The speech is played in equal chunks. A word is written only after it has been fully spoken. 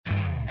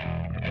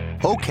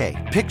Okay,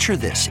 picture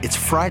this. It's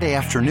Friday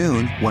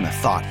afternoon when a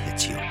thought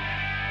hits you.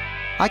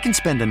 I can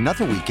spend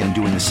another weekend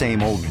doing the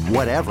same old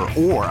whatever,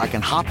 or I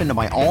can hop into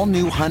my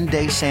all-new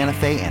Hyundai Santa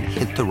Fe and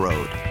hit the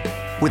road.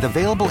 With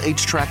available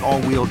H-Track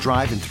all-wheel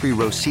drive and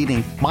 3-row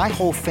seating, my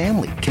whole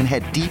family can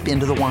head deep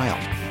into the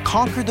wild.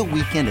 Conquer the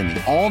weekend in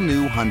the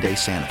all-new Hyundai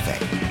Santa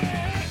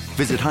Fe.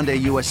 Visit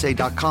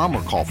HyundaiUSA.com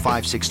or call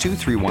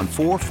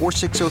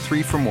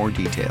 562-314-4603 for more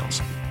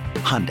details.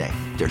 Hyundai,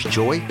 there's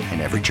joy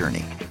in every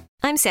journey.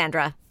 I'm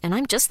Sandra, and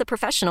I'm just the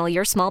professional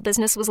your small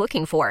business was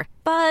looking for.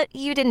 But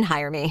you didn't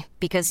hire me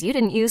because you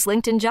didn't use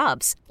LinkedIn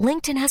Jobs.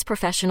 LinkedIn has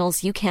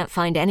professionals you can't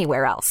find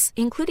anywhere else,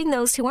 including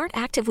those who aren't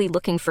actively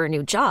looking for a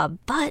new job,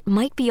 but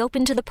might be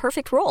open to the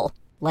perfect role,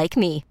 like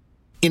me.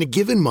 In a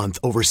given month,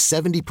 over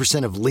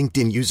 70% of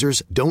LinkedIn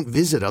users don't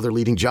visit other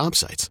leading job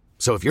sites.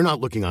 So if you're not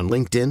looking on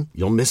LinkedIn,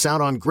 you'll miss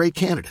out on great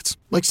candidates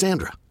like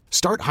Sandra.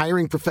 Start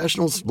hiring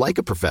professionals like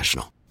a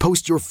professional.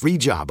 Post your free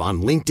job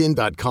on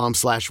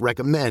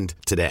linkedin.com/recommend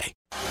today.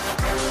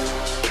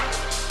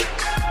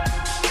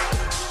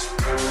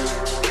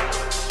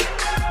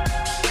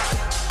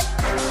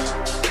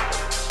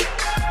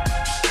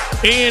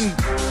 And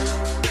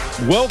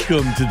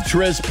welcome to the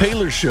Trez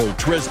Paler Show.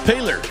 Trez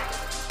Paler.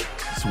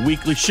 It's a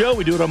weekly show.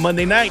 We do it on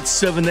Monday nights,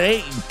 7 to 8.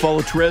 You can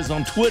follow Trez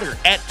on Twitter,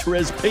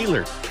 @Trez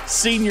Paler.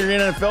 Senior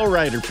NFL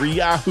writer for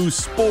Yahoo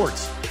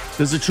Sports.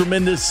 Does a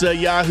tremendous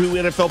Yahoo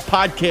NFL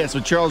podcast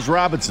with Charles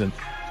Robinson.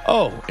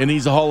 Oh, and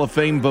he's a Hall of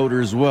Fame voter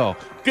as well.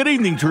 Good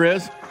evening,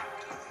 Trez.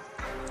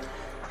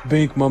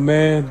 Bink, my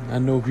man, I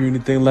know if you're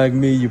anything like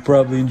me, you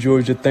probably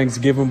enjoyed your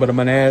Thanksgiving, but I'm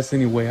going to ask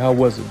anyway, how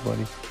was it,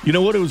 buddy? You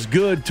know what? It was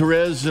good,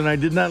 Terez, and I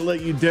did not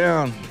let you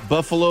down.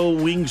 Buffalo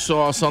wing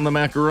sauce on the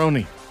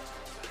macaroni.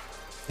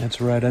 That's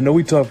right. I know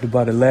we talked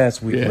about it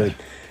last week, but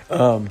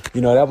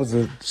that was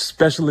a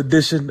special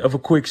edition of a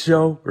quick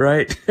show,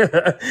 right?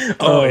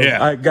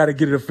 I got to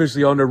get it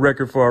officially on the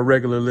record for our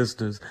regular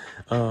listeners.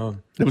 It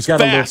was got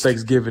fast. a little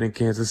Thanksgiving in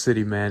Kansas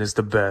City, man. It's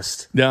the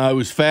best. No, it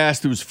was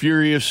fast. It was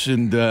furious,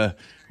 and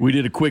we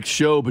did a quick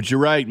show. But you're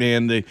right,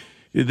 man.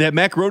 That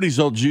macaroni's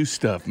all juice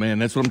stuff, man.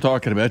 That's what I'm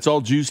talking about. It's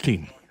all juice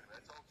team.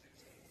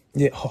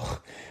 Yeah.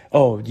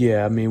 Oh,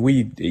 yeah. I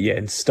mean,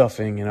 and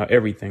stuffing and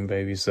everything,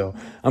 baby. So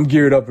I'm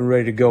geared up and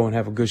ready to go and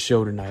have a good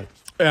show tonight.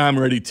 I'm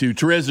ready to.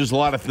 Terez, there's a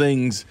lot of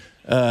things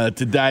to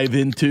dive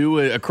into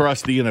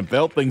across the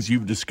NFL, things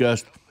you've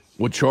discussed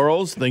with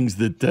Charles, things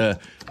that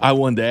I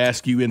wanted to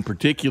ask you in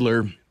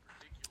particular.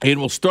 And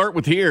we'll start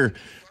with here.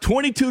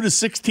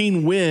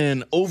 22-16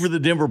 win over the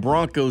Denver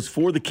Broncos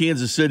for the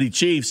Kansas City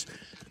Chiefs.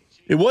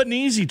 It wasn't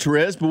easy,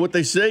 Terez, but what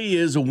they say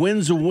is a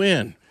win's a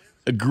win.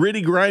 A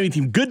gritty, grimy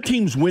team. Good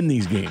teams win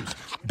these games.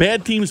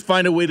 Bad teams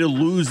find a way to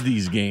lose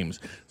these games.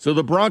 So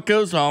the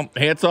Broncos,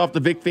 hats off to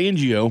Vic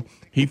Fangio.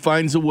 He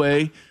finds a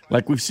way,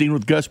 like we've seen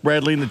with Gus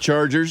Bradley and the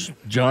Chargers,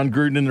 John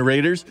Gruden and the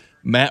Raiders,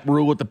 Matt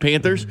Rule with the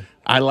Panthers.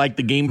 I like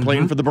the game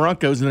plan for the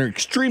Broncos, and they're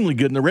extremely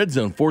good in the red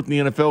zone. Fourth in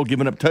the NFL,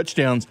 giving up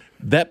touchdowns.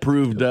 That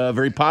proved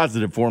very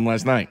positive for them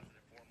last night.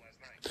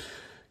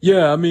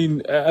 Yeah, I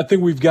mean, I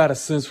think we've got a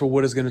sense for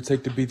what it's going to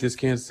take to beat this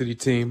Kansas City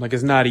team. Like,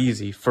 it's not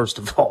easy, first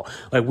of all.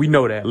 Like, we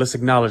know that. Let's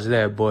acknowledge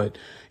that. But,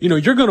 you're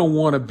going to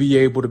want to be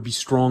able to be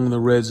strong in the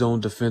red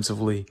zone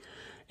defensively.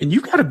 And you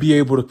got to be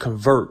able to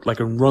convert,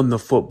 and run the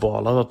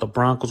football. I thought the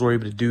Broncos were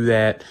able to do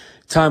that.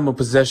 Time of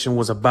possession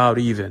was about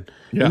even.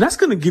 Yeah. And that's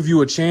going to give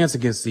you a chance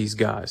against these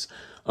guys.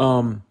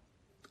 And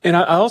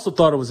I also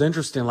thought it was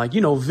interesting.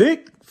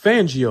 Vic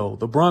Fangio,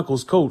 the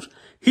Broncos coach,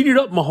 heated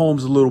up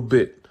Mahomes a little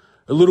bit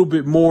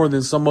more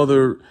than some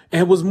other,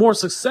 and was more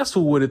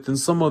successful with it than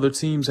some other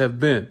teams have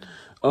been.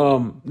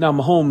 Now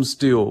Mahomes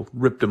still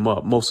ripped him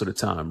up most of the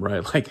time,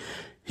 right?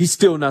 He's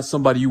still not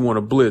somebody you want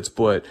to blitz,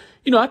 but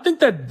I think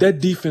that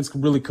defense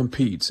really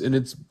competes, and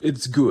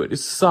it's good.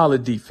 It's a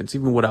solid defense,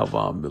 even without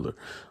Von Miller.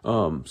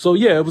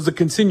 It was a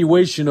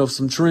continuation of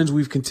some trends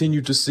we've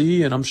continued to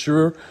see, and I'm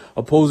sure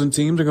opposing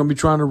teams are going to be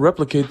trying to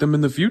replicate them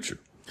in the future.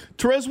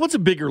 Terez, what's a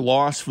bigger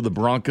loss for the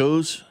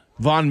Broncos,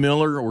 Von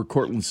Miller or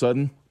Courtland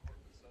Sutton?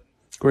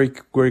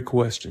 Great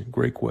question.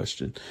 Great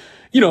question.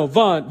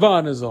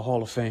 Von is a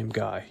Hall of Fame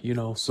guy,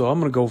 so I'm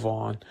going to go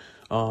Von.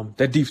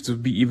 That defense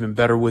would be even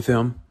better with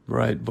him,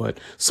 right? But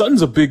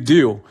Sutton's a big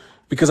deal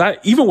because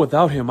even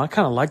without him, I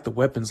kind of like the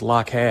weapons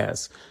Locke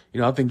has.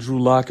 I think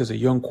Drew Lock is a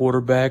young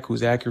quarterback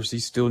whose accuracy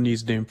still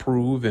needs to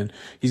improve, and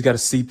he's got to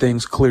see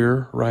things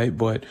clear, right?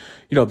 But,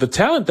 the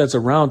talent that's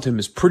around him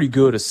is pretty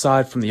good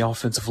aside from the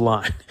offensive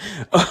line.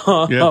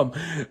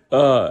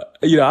 I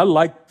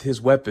liked his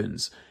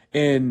weapons.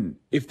 And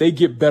if they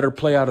get better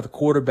play out of the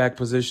quarterback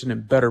position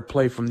and better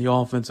play from the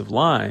offensive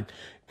line,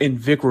 and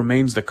Vic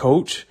remains the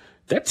coach,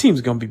 that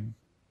team's going to be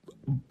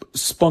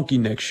spunky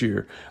next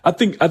year. I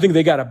think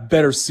they got a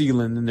better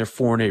ceiling than their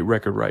 4-8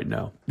 record right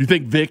now. You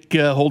think Vic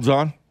holds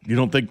on? You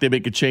don't think they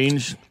make a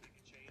change?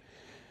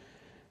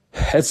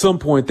 At some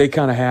point, they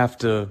kind of have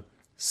to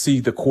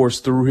see the course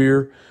through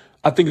here.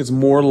 I think it's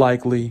more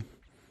likely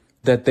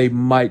that they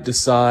might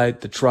decide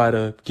to try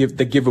to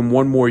give him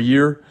one more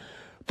year,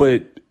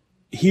 but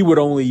he would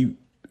only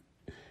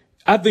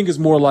I think it's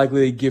more likely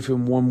they give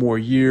him one more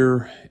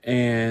year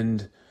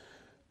and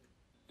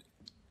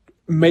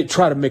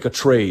try to make a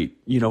trade,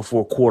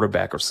 for a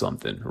quarterback or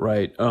something,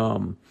 right?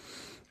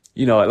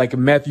 Like if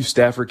Matthew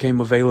Stafford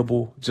came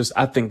available,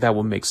 I think that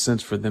would make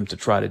sense for them to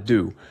try to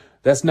do.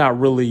 That's not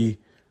really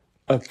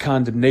a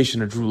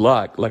condemnation of Drew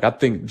Lock. Like, I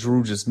think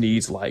Drew just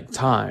needs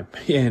time.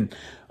 And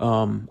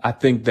I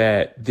think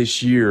that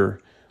this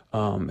year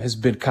has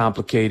been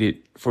complicated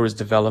for his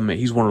development.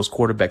 He's one of those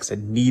quarterbacks that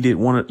needed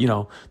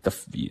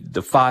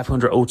the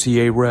 500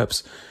 OTA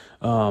reps.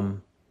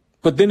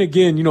 But then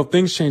again,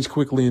 things change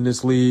quickly in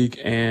this league,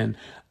 and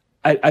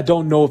I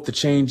don't know if the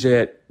change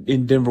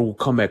in Denver will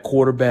come at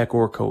quarterback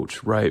or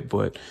coach, right?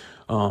 But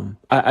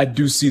I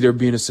do see there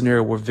being a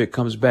scenario where Vic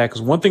comes back.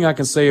 Because one thing I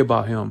can say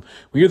about him,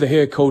 when you're the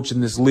head coach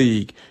in this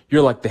league,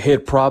 you're like the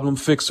head problem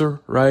fixer,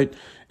 right?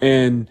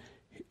 And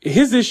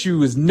his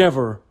issue is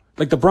never,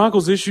 like the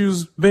Broncos'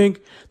 issues,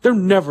 Bink, they're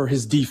never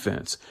his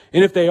defense.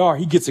 And if they are,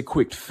 he gets a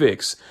quick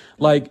fix.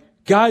 Like,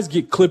 guys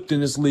get clipped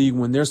in this league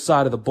when their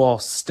side of the ball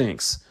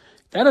stinks.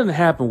 That doesn't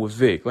happen with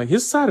Vic. Like,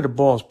 his side of the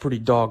ball is pretty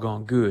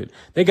doggone good.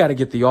 They got to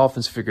get the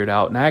offense figured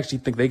out, and I actually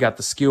think they got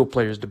the skill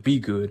players to be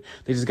good.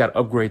 They just got to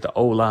upgrade the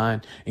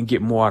O-line and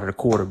get more out of the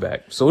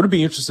quarterback. So it'll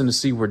be interesting to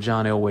see where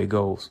John Elway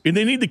goes. And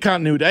they need the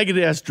continuity. I get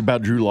asked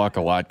about Drew Lock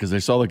a lot because I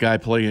saw the guy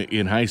play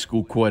in high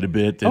school quite a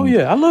bit. And,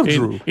 I love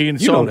Drew.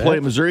 And saw him play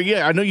at Missouri.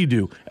 Yeah, I know you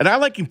do. And I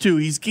like him too.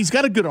 He's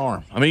got a good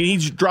arm. I mean,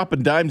 he's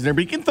dropping dimes in there,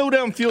 but he can throw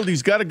downfield.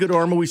 He's got a good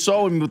arm. And we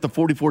saw him with the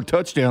 44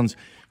 touchdowns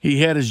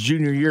he had his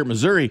junior year at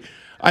Missouri.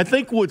 I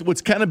think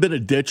what's kind of been a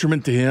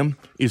detriment to him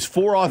is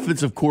 4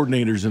 offensive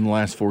coordinators in the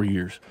last 4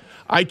 years.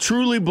 I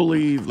truly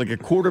believe, like a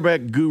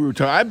quarterback guru,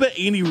 I bet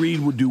Andy Reid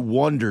would do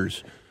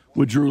wonders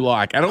with Drew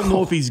Lock. I don't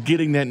know if he's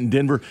getting that in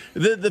Denver.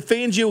 The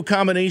Fangio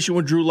combination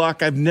with Drew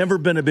Lock, I've never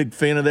been a big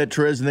fan of that,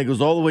 Trez, and that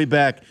goes all the way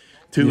back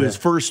to his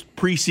first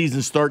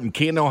preseason start in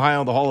Canton,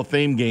 Ohio, the Hall of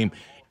Fame game.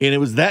 And it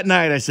was that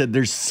night I said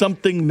there's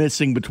something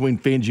missing between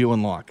Fangio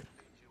and Lock.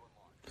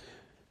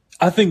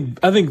 I think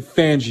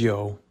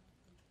Fangio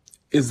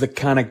is the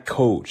kind of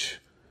coach,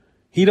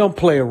 he don't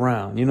play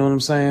around. You know what I'm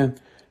saying?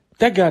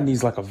 That guy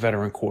needs like a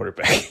veteran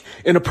quarterback.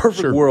 In a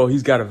perfect world,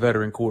 he's got a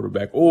veteran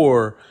quarterback,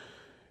 or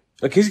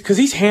like because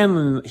he's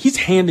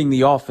handing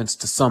the offense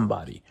to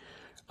somebody.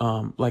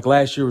 Like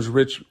last year was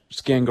Rich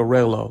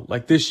Scangarello.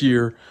 Like this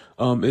year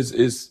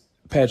is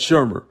Pat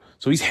Shurmur.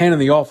 So he's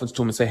handing the offense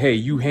to him and say, "Hey,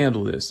 you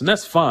handle this," and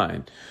that's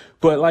fine.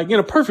 But like in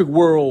a perfect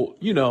world,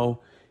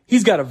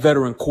 he's got a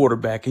veteran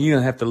quarterback, and you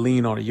don't have to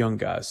lean on a young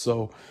guy.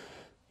 So.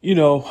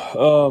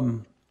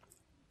 I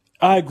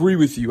agree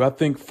with you. I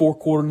think 4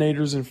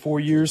 coordinators in 4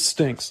 years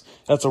stinks.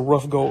 That's a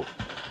rough goal.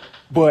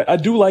 But I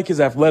do like his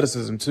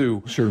athleticism,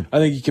 too. Sure. I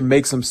think he can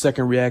make some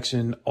second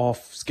reaction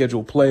off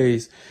schedule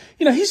plays.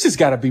 He's just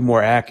got to be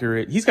more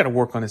accurate. He's got to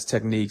work on his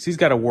techniques. He's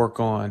got to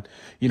work on,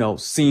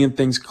 seeing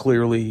things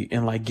clearly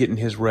and like getting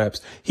his reps.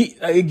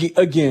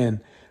 Again,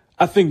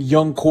 I think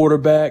young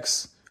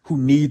quarterbacks who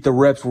need the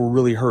reps were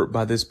really hurt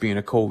by this being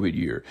a COVID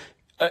year.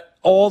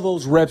 All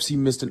those reps he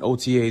missed in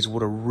OTAs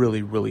would have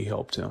really, really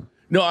helped him.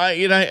 No,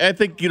 I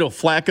think,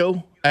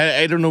 Flacco,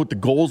 I don't know what the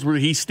goals were.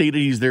 He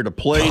stated he's there to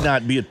play,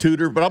 not be a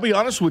tutor. But I'll be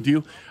honest with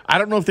you, I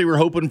don't know if they were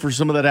hoping for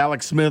some of that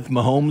Alex Smith,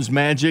 Mahomes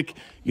magic.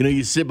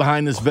 You sit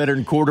behind this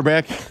veteran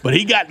quarterback, but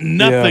he got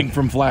nothing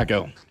from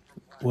Flacco.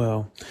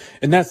 Well,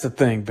 and that's the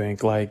thing,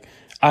 Bink. Like,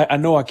 I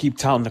know I keep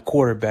touting the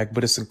quarterback,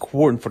 but it's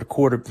important for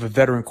the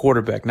veteran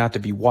quarterback not to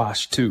be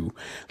washed, too.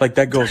 Like,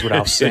 that goes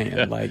without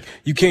saying. Like,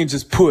 you can't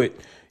just put,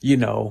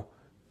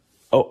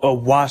 a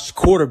washed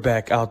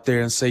quarterback out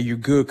there and say you're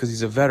good because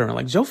he's a veteran.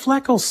 Like, Joe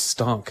Flacco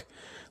stunk.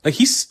 Like,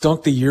 he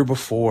stunk the year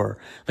before.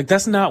 Like,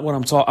 that's not what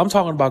I'm talking. I'm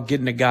talking about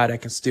getting a guy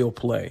that can still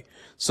play.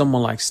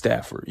 Someone like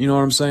Stafford. You know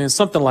what I'm saying?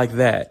 Something like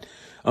that.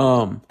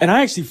 And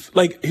I actually,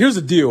 here's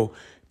the deal.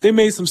 They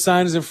made some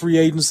signings in free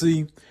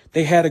agency.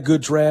 They had a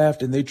good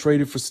draft and they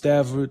traded for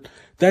Stafford.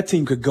 That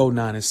team could go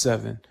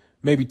 9-7.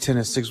 Maybe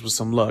 10-6 with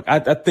some luck.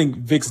 I think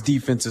Vic's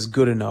defense is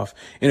good enough,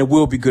 and it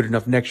will be good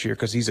enough next year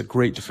because he's a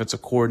great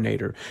defensive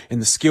coordinator. And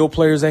the skill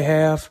players they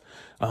have,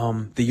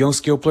 the young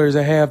skill players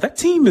they have, that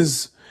team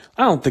is.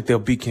 I don't think they'll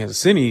beat Kansas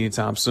City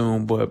anytime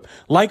soon, but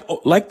like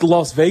the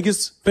Las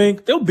Vegas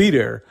Bank, they'll be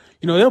there.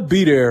 They'll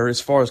be there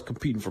as far as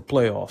competing for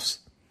playoffs.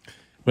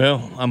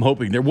 Well, I'm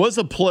hoping. There was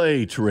a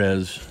play,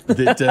 Terez,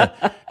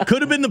 that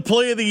could have been the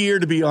play of the year,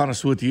 to be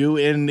honest with you,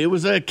 and it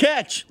was a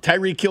catch.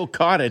 Tyreek Hill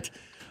caught it.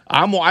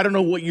 I don't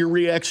know what your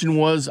reaction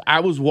was. I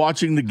was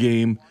watching the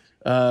game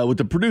with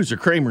the producer,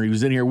 Kramer. He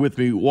was in here with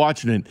me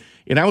watching it,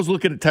 and I was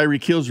looking at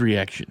Tyreek Hill's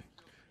reaction.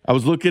 I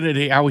was looking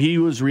at how he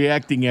was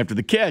reacting after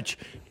the catch,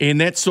 and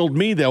that sold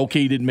me that,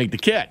 okay, he didn't make the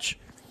catch.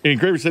 And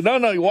Kramer said,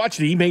 no, you watched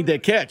it. He made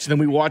that catch. And then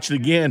we watched it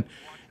again,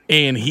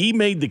 and he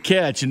made the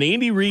catch. And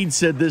Andy Reid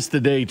said this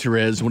today,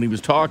 Terez, when he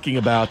was talking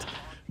about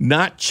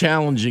not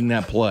challenging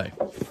that play.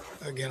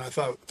 Again, I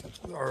thought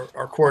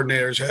our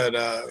coordinators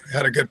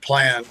had a good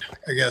plan.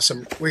 I guess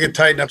we could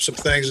tighten up some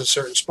things in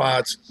certain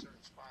spots.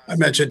 I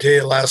mentioned to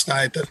you last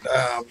night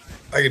that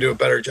I could do a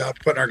better job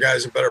putting our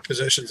guys in better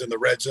positions in the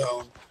red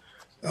zone.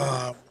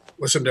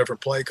 some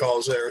different play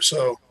calls there.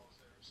 So,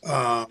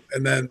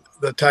 and then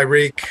the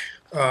Tyreek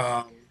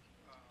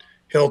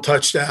Hill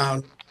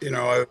touchdown.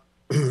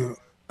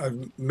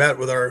 I've met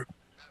with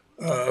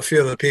a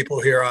few of the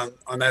people here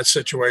on that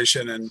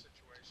situation, and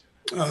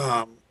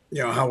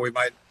how we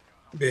might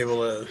be able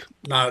to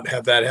not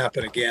have that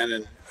happen again.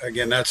 And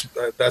again,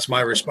 that's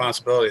my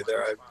responsibility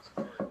there.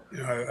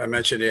 I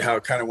mentioned to you how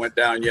it kind of went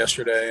down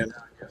yesterday,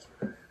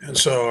 and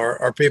so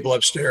our people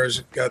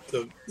upstairs got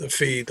the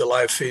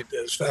live feed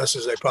as fast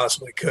as they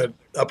possibly could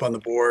up on the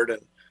board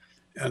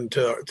and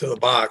to the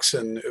box,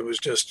 and it was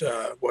just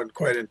wasn't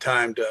quite in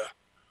time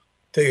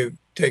to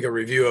take a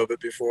review of it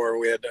before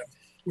we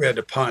had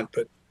to punt,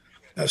 but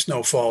that's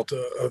no fault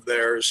of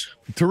theirs.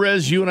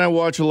 Terez, you and I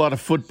watch a lot of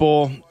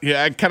football.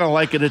 Yeah, I kind of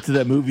liken it to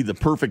that movie, The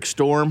Perfect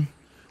Storm,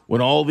 when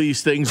all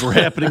these things were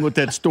happening with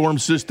that storm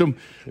system,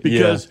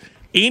 because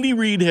Andy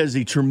Reid has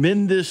a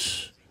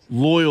tremendous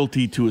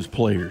loyalty to his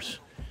players.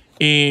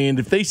 And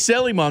if they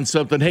sell him on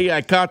something, hey,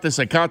 I caught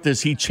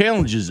this, he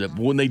challenges it.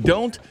 But when they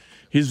don't,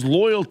 his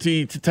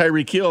loyalty to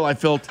Tyreek Hill, I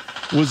felt,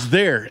 was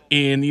there.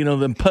 And,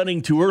 them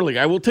punting too early.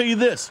 I will tell you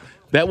this,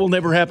 that will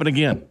never happen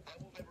again.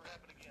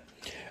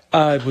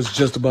 I was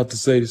just about to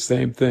say the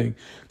same thing.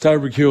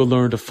 Tyreek Hill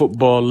learned a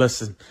football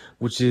lesson,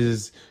 which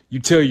is you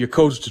tell your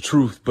coach the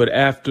truth, but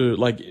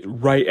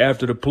right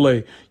after the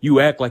play, you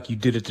act like you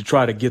did it to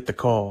try to get the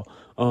call.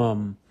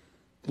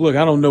 Look,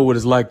 I don't know what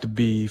it's like to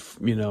be,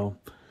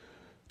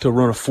 to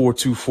run a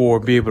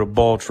 4.24, be able to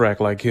ball track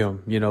like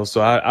him,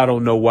 so I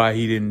don't know why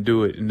he didn't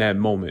do it in that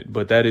moment,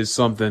 but that is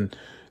something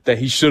that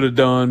he should have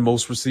done.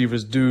 Most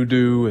receivers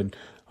do. And,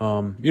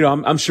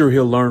 I'm sure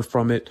he'll learn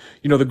from it.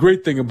 The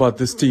great thing about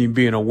this team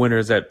being a winner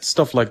is that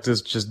stuff like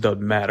this just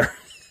doesn't matter.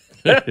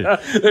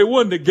 They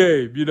won the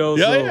game,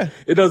 so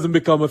it doesn't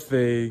become a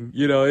thing.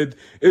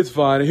 It's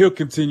fine. He'll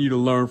continue to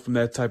learn from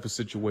that type of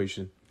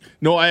situation.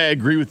 No, I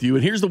agree with you.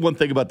 And here's the one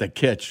thing about that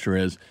catch,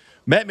 Terez.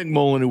 Matt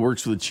McMullen, who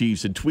works for the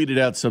Chiefs, had tweeted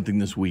out something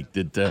this week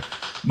that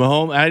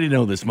Mahomes, I didn't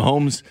know this,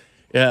 Mahomes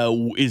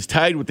is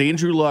tied with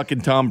Andrew Luck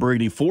and Tom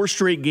Brady, 4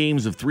 straight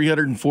games of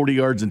 340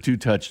 yards and 2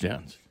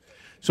 touchdowns.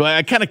 So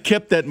I kind of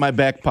kept that in my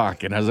back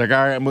pocket. I was like, all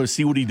right, I'm going to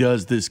see what he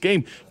does this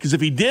game. Because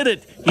if he did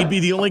it, he'd be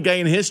the only guy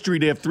in history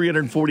to have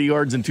 340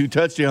 yards and 2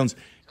 touchdowns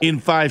in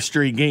 5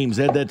 straight games.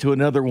 Add that to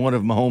another one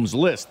of Mahomes'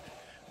 list.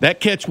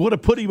 That catch would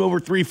have put him over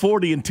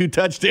 340 and 2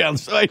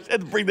 touchdowns. So I had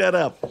to bring that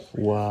up.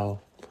 Wow.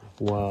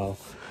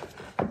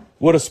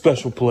 What a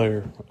special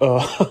player.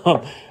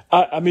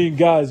 I mean,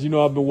 guys, I've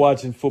been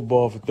watching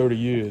football for 30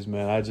 years,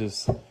 man.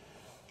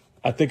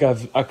 I think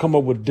I come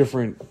up with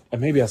different, and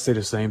maybe I say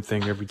the same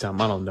thing every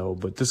time. I don't know,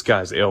 but this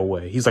guy's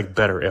Elway. He's like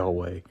better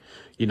Elway.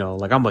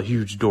 I'm a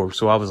huge dork.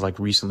 So I was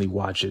recently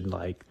watching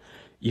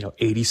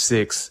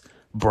 86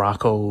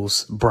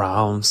 Broncos,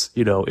 Browns,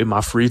 in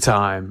my free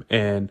time.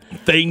 And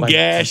Thane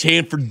Gash,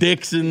 Hanford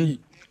Dixon.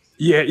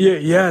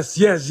 Yes.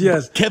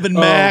 Kevin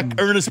Mack,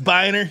 Ernest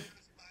Biner.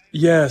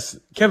 Yes.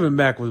 Kevin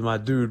Mack was my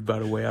dude, by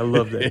the way. I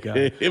love that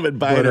guy. Him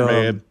and Biner,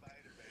 man.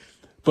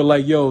 But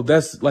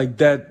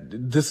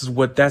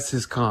that's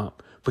his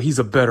comp, but he's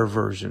a better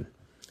version.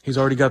 He's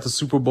already got the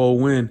Super Bowl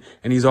win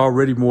and he's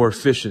already more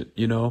efficient,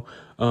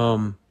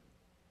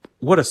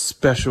 what a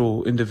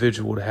special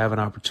individual to have an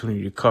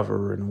opportunity to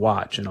cover and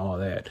watch and all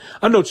that.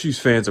 I know Chiefs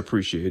fans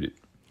appreciate it.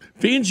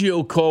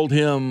 Fangio called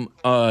him,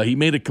 he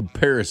made a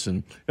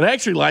comparison. And I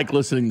actually like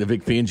listening to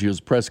Vic Fangio's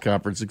press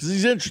conferences because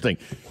he's interesting.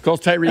 He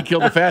calls Tyreek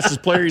Hill the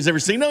fastest player he's ever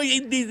seen. No,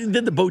 he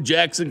did the Bo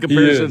Jackson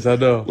comparison yes, I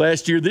know.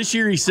 Last year. This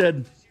year he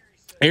said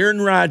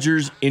Aaron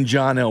Rodgers and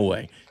John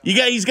Elway.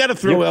 He's got to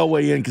throw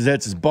Elway in because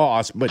that's his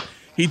boss, but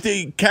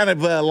he kind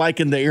of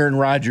likened the Aaron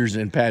Rodgers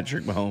and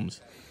Patrick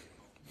Mahomes.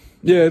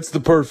 Yeah, it's the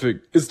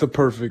perfect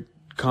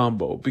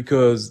combo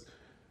because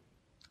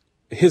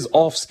his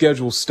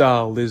off-schedule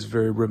style is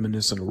very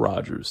reminiscent of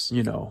Rodgers.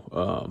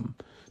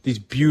 These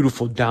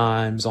beautiful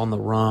dimes on the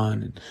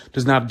run, and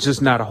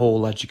there's not a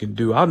whole lot you can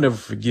do. I'll never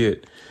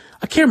forget.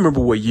 I can't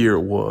remember what year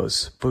it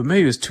was, but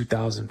maybe it was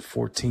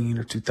 2014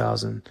 or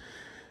 2000.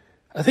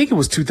 I think it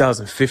was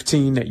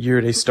 2015. That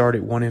year they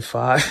started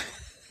 1-5.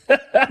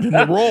 In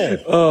the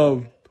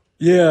roll.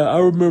 I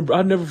remember.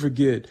 I'll never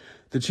forget.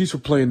 The Chiefs were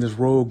playing this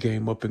road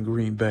game up in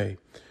Green Bay,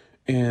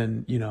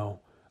 and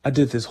I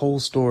did this whole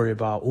story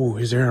about,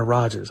 here's Aaron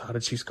Rodgers. How the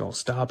Chiefs gonna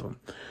stop him?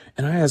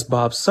 And I asked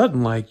Bob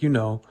Sutton, what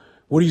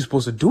are you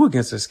supposed to do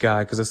against this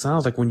guy? Because it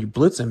sounds like when you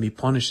blitz him, he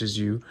punishes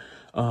you,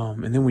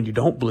 and then when you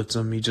don't blitz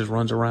him, he just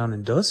runs around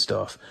and does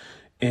stuff.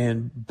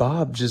 And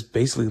Bob just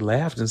basically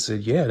laughed and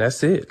said, "Yeah,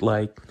 that's it.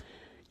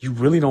 You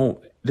really don't.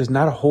 There's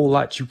not a whole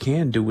lot you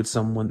can do with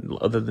someone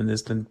other than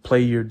this than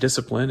play your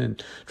discipline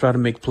and try to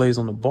make plays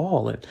on the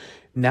ball." And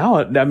now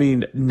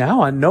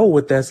I know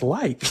what that's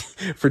like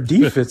for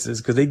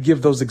defenses because they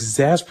give those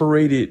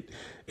exasperated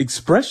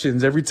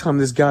expressions every time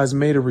this guy's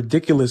made a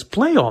ridiculous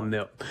play on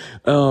them.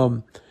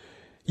 I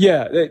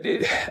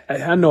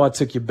know I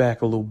took you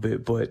back a little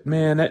bit, but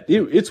man,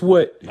 it's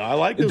what I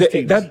like those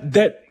teams.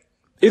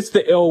 It's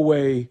the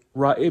Elway,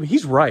 right?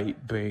 He's right,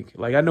 Bink.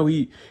 I know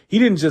he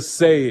didn't just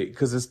say it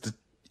because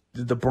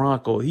the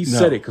Broncos. He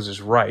said it because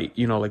it's right.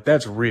 Like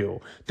that's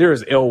real. There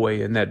is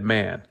Elway in that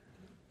man.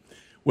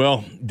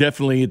 Well,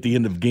 definitely at the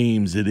end of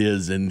games it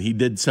is, and he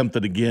did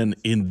something again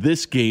in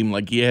this game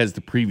like he has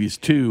the previous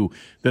two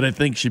that I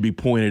think should be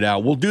pointed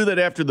out. We'll do that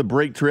after the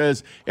break,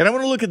 Trez, and I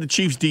want to look at the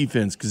Chiefs'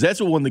 defense because that's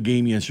what won the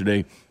game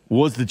yesterday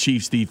was the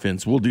Chiefs'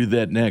 defense. We'll do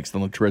that next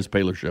on the Terez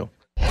Paylor Show.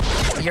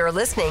 You're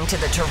listening to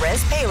the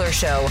Terez Paylor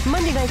Show,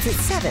 Monday nights at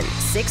 7,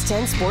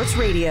 610 Sports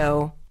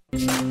Radio.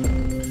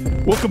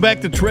 Welcome back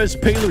to Terez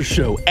Paylor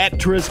Show, at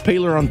Terez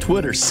Paylor on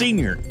Twitter.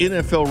 Senior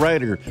NFL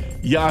writer,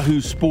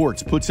 Yahoo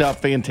Sports, puts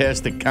out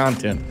fantastic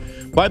content.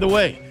 By the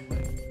way,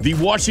 the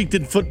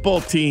Washington football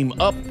team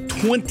up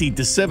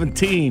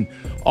 20-17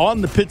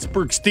 on the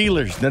Pittsburgh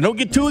Steelers. Now, don't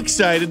get too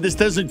excited. This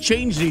doesn't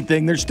change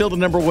anything. They're still the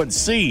number one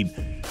seed.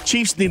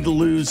 Chiefs need to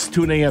lose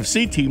to an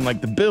AFC team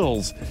like the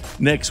Bills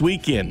next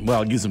weekend.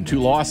 Well, it gives them 2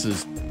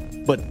 losses.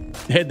 But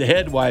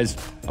head-to-head wise,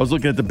 I was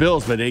looking at the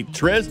Bills. But hey,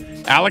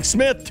 Terez, Alex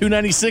Smith,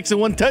 296 and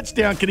 1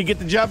 touchdown. Can he get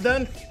the job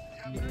done?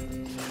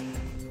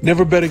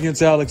 Never bet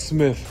against Alex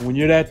Smith. When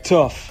you're that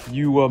tough,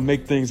 you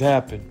make things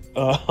happen.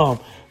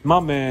 My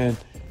man,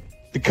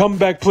 the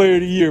comeback player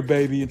of the year,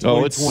 baby, in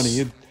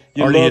 2020.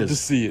 You love to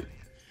see it.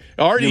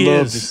 Already you is.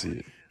 Love to see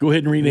it. Go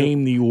ahead and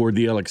rename the award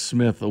the Alex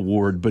Smith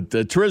Award. But,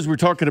 Terez, we're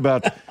talking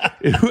about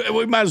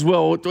we might as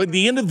well, at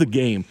the end of the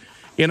game,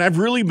 and I've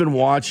really been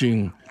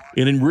watching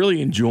and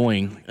really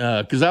enjoying,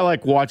 because I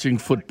like watching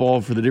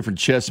football for the different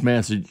chess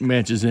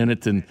matches in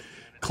it and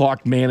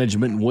clock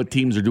management and what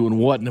teams are doing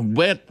what. And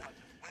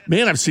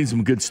man, I've seen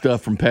some good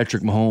stuff from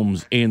Patrick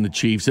Mahomes and the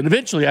Chiefs. And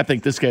eventually I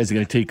think this guy's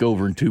going to take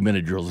over in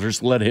 2-minute drills.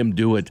 Just let him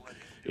do it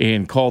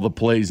and call the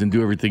plays and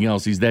do everything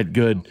else. He's that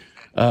good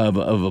of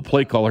a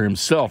play caller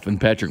himself, and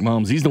Patrick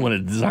Mahomes. He's the one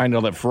that designed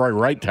all that Ferrari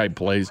Wright type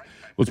plays.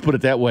 Let's put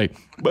it that way.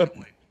 But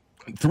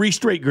 3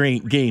 straight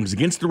games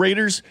against the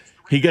Raiders,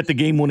 he got the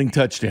game-winning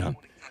touchdown.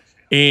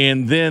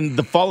 And then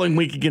the following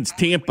week against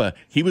Tampa,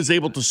 he was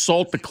able to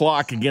salt the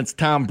clock against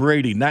Tom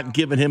Brady, not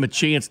giving him a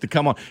chance to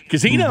come on.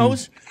 Because he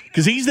knows,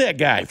 because he's that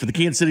guy for the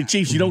Kansas City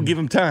Chiefs. You don't give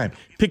him time.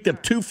 Picked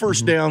up 2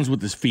 first downs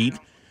with his feet,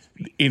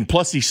 and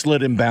plus he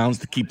slid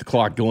inbounds to keep the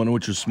clock going,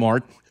 which was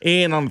smart.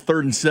 And on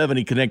 3rd and 7,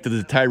 he connected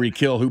to Tyreek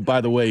Hill, who, by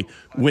the way,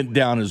 went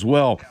down as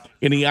well.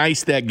 And he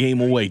iced that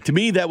game away. To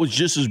me, that was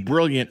just as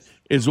brilliant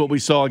as what we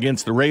saw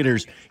against the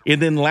Raiders.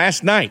 And then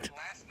last night,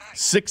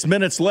 6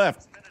 minutes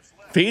left,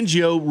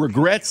 Fangio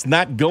regrets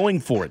not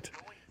going for it,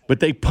 but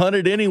they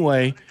punted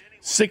anyway.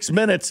 6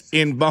 minutes,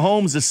 and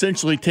Mahomes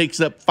essentially takes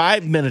up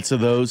 5 minutes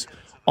of those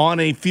on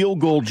a field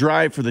goal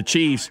drive for the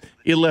Chiefs.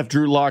 It left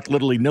Drew Lock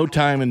literally no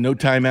time and no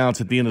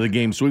timeouts at the end of the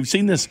game. So we've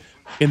seen this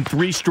in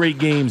 3 straight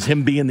games,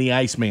 him being the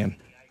Iceman.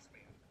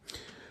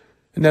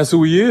 And that's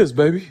who he is,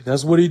 baby.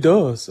 That's what he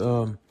does.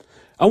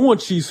 I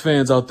want Chiefs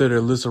fans out there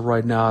that listen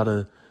right now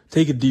to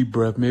take a deep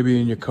breath,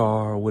 maybe in your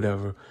car or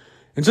whatever,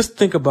 and just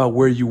think about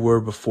where you were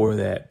before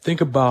that.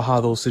 Think about how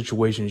those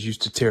situations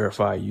used to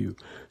terrify you.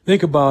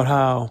 Think about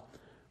how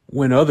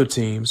when other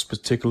teams,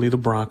 particularly the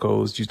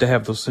Broncos, used to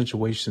have those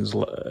situations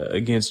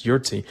against your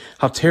team,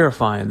 how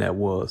terrifying that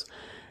was.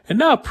 And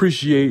now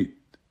appreciate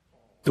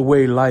the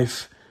way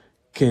life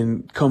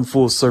can come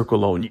full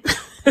circle on you.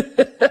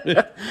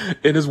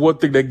 And it's one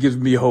thing that gives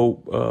me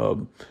hope,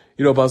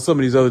 about some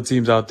of these other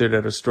teams out there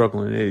that are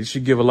struggling. It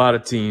should give a lot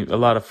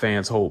of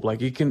fans hope.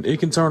 Like it can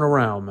turn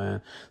around,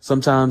 man.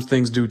 Sometimes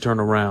things do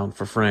turn around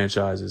for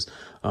franchises.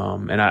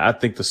 And I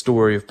think the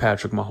story of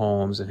Patrick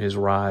Mahomes and his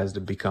rise to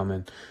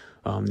becoming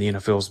the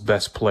NFL's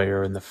best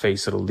player in the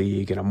face of the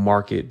league and a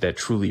market that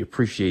truly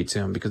appreciates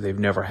him because they've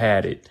never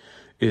had it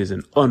is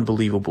an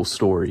unbelievable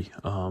story.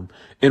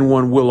 And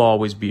one we'll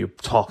always be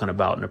talking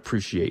about and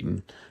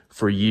appreciating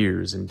for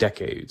years and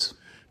decades.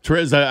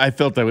 Terez, I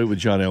felt that way with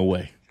John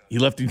Elway. He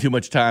left him too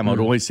much time. I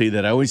would always say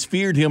that. I always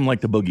feared him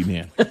like the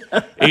boogeyman.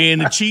 And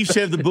the Chiefs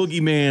have the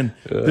boogeyman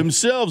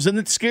themselves, and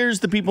it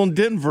scares the people in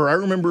Denver. I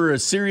remember a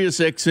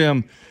Sirius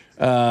XM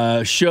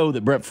show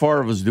that Brett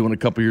Favre was doing a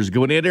couple years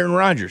ago, and they had Aaron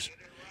Rodgers.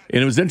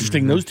 And it was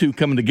interesting, those two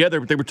coming together,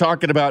 but they were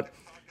talking about,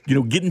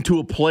 getting to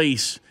a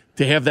place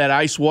to have that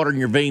ice water in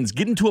your veins,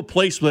 getting to a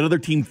place where that other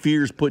team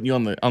fears putting you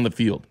on the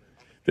field,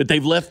 that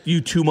they've left you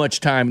too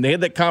much time. And they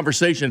had that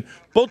conversation.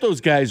 Both those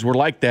guys were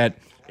like that.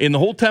 And the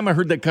whole time I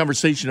heard that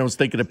conversation, I was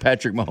thinking of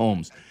Patrick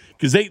Mahomes.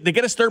 Because they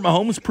got to start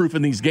Mahomes-proof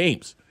in these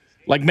games.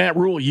 Like Matt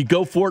Rule, you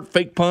go for it,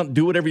 fake punt,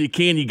 do whatever you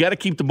can. You got to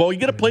keep the ball. You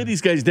got to play these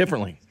guys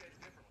differently.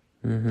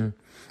 Mm-hmm.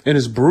 And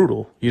it's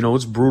brutal.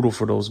 It's brutal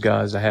for those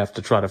guys to have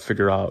to try to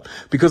figure out.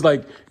 Because,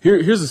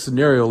 here's a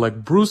scenario.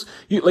 Like, Bruce,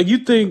 you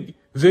think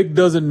Vic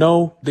doesn't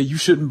know that you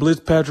shouldn't blitz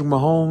Patrick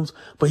Mahomes,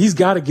 but he's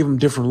got to give him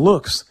different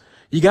looks.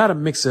 You got to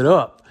mix it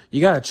up. You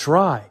got to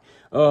try.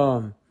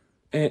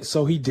 And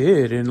so he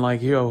did. And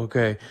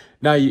okay,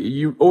 now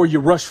you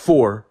rush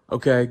 4.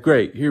 Okay,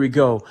 great. Here we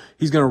go.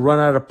 He's going to run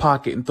out of the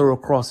pocket and throw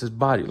across his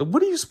body. Like,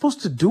 what are you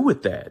supposed to do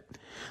with that?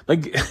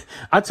 Like,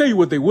 I tell you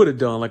what they would have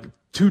done. Like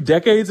 2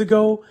 decades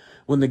ago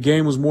when the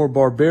game was more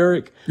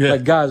barbaric,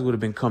 guys would have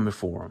been coming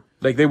for him.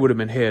 Like, they would have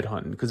been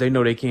headhunting because they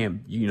know they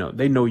can't,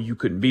 they know you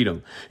couldn't beat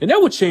them. And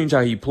that would change how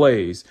he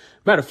plays.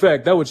 Matter of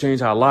fact, that would change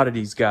how a lot of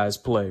these guys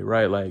play,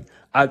 right? Like,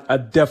 I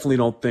definitely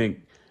don't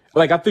think,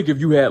 I think if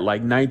you had,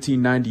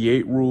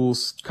 1998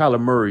 rules, Kyler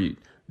Murray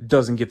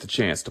doesn't get the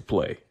chance to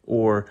play.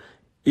 Or,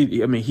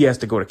 he has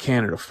to go to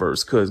Canada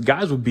first because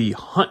guys would be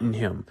hunting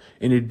him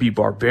and it'd be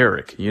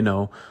barbaric,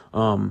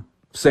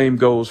 Same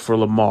goes for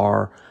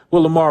Lamar.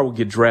 Well, Lamar would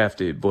get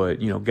drafted, but,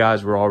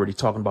 guys were already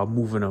talking about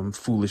moving him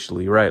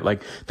foolishly, right?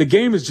 Like, the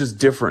game is just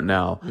different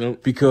now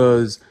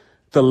because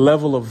the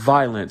level of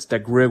violence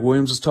that Greg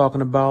Williams was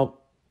talking about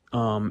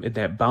in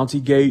that Bounty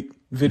Gate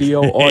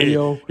video,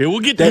 audio. It will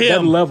get to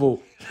him. That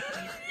level.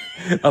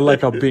 I like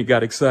how Bink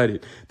got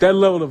excited. That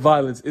level of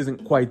violence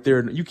isn't quite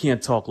there. You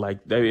can't talk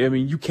like that.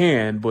 You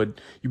can,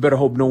 but you better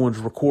hope no one's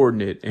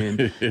recording it.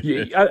 And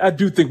I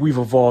do think we've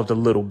evolved a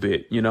little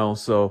bit,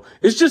 so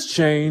it's just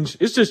change.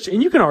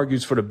 And you can argue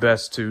it's for the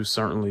best too,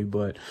 certainly.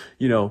 But,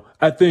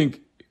 I think,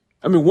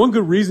 one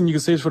good reason you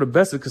can say it's for the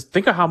best is because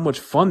think of how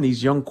much fun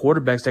these young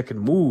quarterbacks that can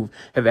move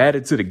have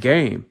added to the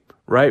game,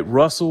 right?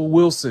 Russell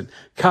Wilson,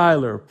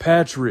 Kyler,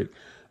 Patrick,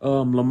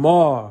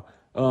 Lamar.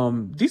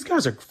 These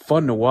guys are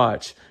fun to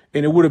watch.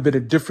 And it would have been a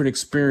different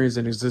experience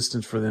in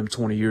existence for them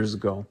 20 years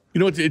ago.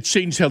 It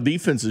changed how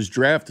defenses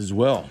draft as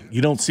well.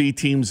 You don't see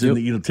teams in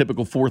the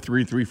typical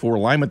 4-3, 3-4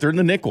 alignment. They're in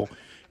the nickel.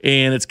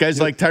 And it's guys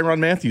like Tyrann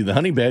Mathieu, the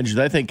Honey Badger,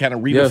 that I think kind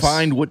of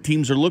redefined what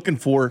teams are looking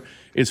for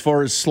as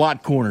far as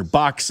slot corner,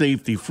 box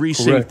safety, free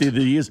safety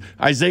that he is.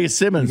 Isaiah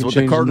Simmons, what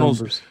the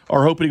Cardinals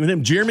are hoping with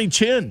him. Jeremy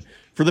Chin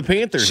for the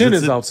Panthers. Chin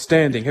is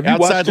outstanding. Have you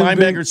outside watched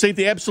linebacker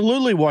safety?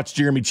 Absolutely watched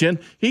Jeremy Chin.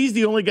 He's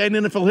the only guy in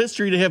NFL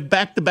history to have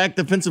back-to-back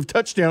defensive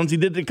touchdowns. He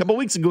did it a couple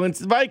weeks ago against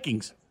the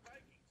Vikings.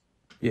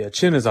 Yeah,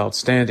 Chin is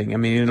outstanding.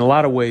 In a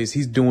lot of ways,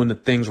 he's doing the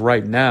things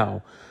right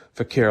now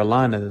for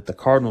Carolina that the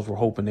Cardinals were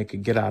hoping they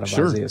could get out of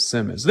Isaiah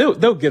Simmons.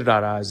 They'll get it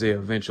out of Isaiah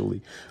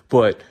eventually.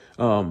 But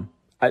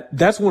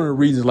that's one of the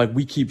reasons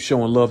we keep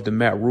showing love to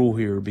Matt Rule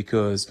here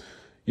because,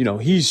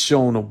 he's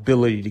shown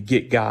ability to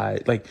get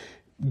guys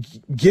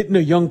getting a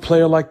young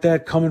player like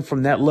that coming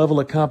from that level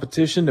of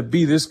competition to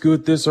be this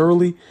good this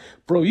early,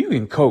 bro, you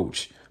can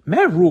coach.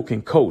 Matt Rule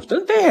can coach.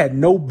 They had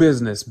no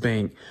business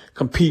being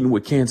competing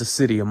with Kansas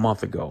City a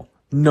month ago.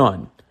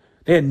 None.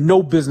 They had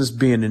no business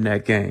being in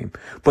that game,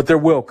 but they're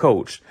well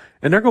coached.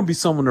 And they're going to be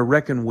someone to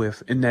reckon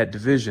with in that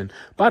division.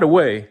 By the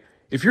way,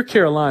 if you're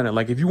Carolina,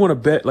 if you want to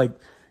bet, I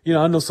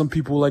know some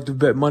people like to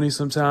bet money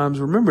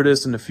sometimes. Remember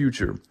this in the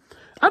future.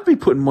 I'd be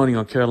putting money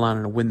on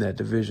Carolina to win that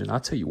division.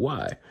 I'll tell you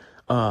why.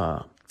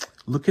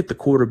 Look at the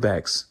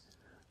quarterbacks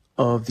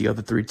of the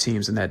other three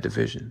teams in that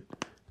division.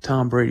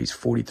 Tom Brady's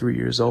 43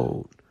 years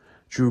old.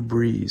 Drew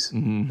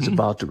Brees is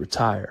about to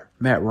retire.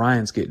 Matt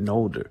Ryan's getting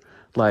older.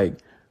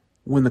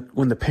 When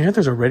the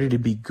Panthers are ready to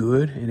be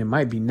good, and it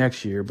might be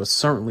next year, but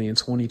certainly in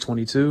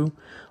 2022,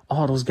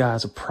 all those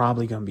guys are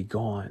probably going to be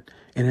gone,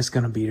 and it's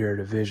going to be their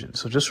division.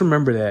 So just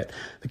remember that.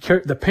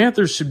 The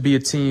Panthers should be a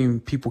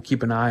team people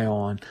keep an eye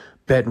on,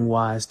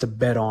 betting-wise, to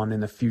bet on in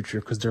the future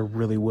because they're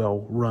really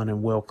well run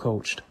and well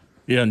coached.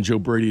 Yeah, and Joe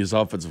Brady is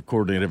offensive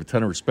coordinator. I have a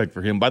ton of respect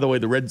for him. By the way,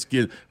 the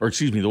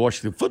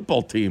Washington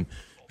football team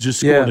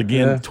just scored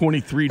again,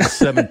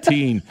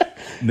 23-17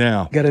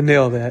 now. Got to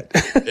nail that.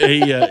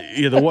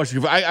 The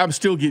Washington. I'm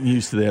still getting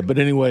used to that. But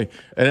anyway,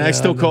 and I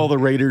still call the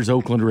Raiders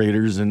Oakland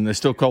Raiders, and I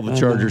still call the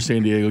Chargers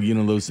San Diego,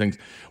 those things.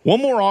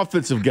 One more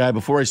offensive guy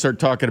before I start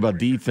talking about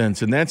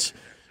defense, and that's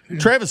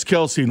Travis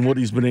Kelce and what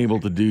he's been able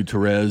to do,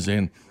 Terez.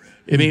 And,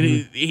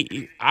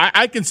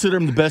 I consider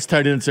him the best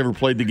tight end that's ever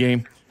played the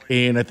game.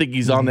 And I think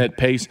he's on that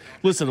pace.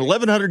 Listen,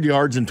 1,100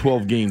 yards in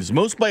 12 games,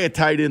 most by a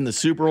tight end in the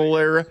Super Bowl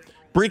era,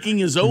 breaking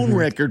his own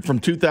record from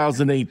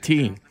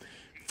 2018.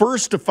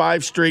 First to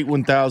 5 straight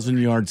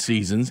 1,000-yard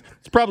seasons.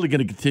 It's probably going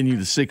to continue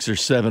to 6 or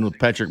 7 with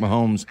Patrick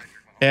Mahomes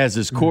as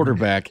his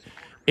quarterback.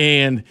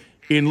 And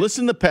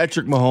listen to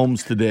Patrick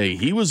Mahomes today.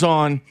 He was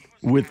on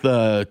with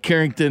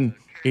Carrington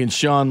and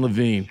Sean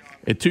Levine.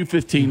 At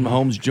 2:15,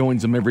 Mahomes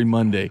joins them every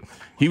Monday.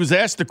 He was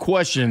asked the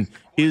question,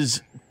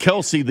 is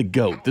Kelce the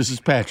GOAT? This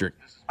is Patrick.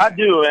 I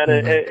do, and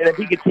if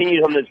he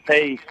continues on this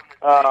pace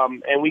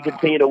and we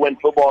continue to win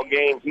football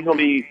games, he's going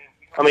to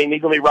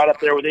be right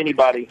up there with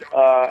anybody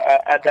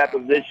at that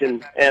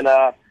position. And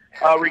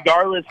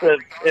regardless of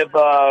if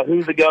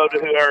who's the GOAT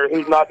or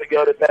who's not the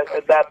GOAT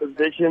at that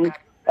position,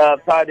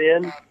 tight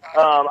end,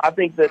 I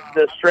think that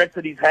the stretch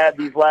that he's had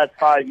these last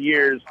 5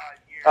 years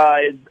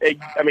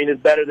is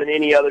better than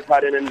any other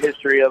tight end in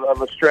history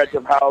of a stretch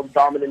of how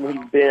dominant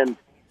he's been.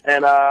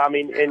 And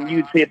and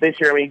you see it this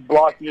year. He's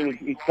blocking,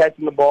 he's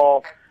catching the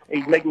ball,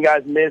 he's making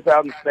guys miss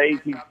out in space.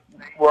 He's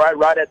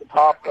right at the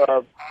top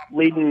of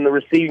leading the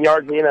receiving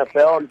yards in the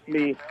NFL. And to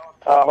me,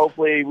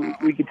 hopefully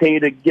we continue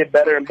to get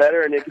better and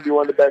better, and it could be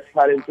one of the best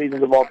tight end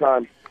seasons of all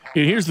time.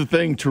 And here's the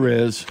thing,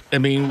 Terez.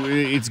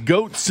 It's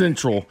GOAT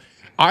Central.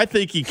 I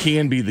think he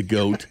can be the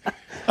GOAT.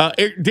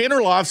 Dan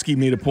Orlovsky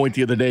made a point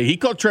the other day. He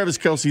called Travis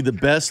Kelce the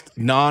best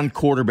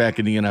non-quarterback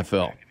in the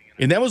NFL.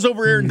 And that was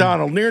over Aaron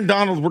Donald. And Aaron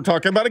Donald, we're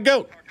talking about a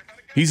GOAT.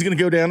 He's going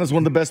to go down as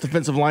one of the best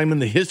defensive linemen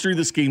the history of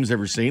the scheme's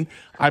ever seen.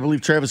 I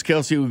believe Travis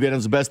Kelce will get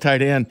as the best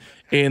tight end.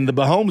 And the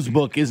Mahomes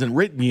book isn't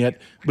written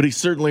yet, but he's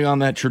certainly on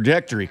that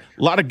trajectory.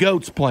 A lot of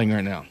GOATs playing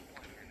right now.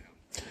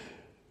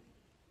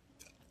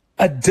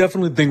 I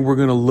definitely think we're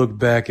going to look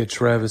back at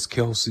Travis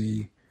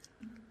Kelce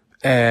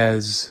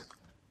as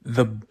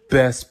the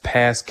best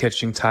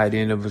pass-catching tight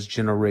end of his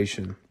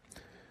generation.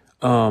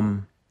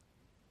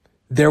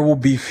 There will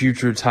be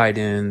future tight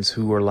ends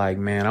who are like,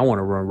 man, I want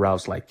to run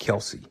routes like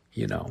Kelce,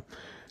 you know.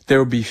 There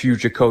will be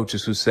future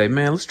coaches who say,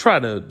 man, let's try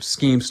to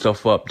scheme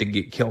stuff up to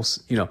get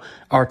Kelce, you know,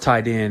 our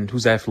tight end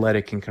who's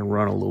athletic and can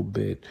run a little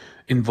bit,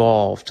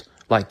 involved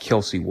like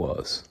Kelce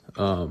was.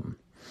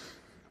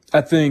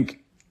 I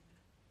think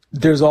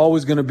there's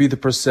always going to be the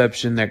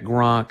perception that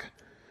Gronk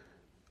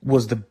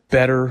was the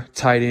better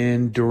tight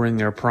end during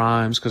their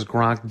primes because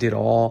Gronk did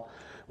all.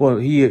 Well,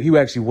 he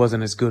actually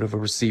wasn't as good of a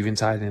receiving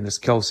tight end as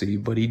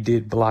Kelce, but he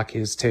did block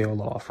his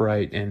tail off,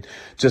 right? And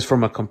just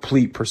from a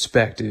complete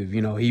perspective,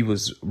 you know, he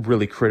was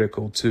really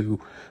critical to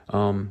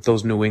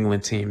those New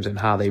England teams and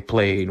how they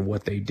played and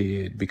what they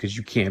did, because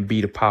you can't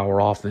beat a power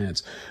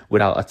offense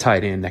without a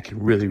tight end that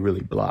can really,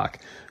 really block.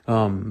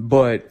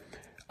 But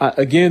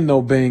again,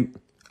 though, Bink,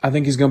 I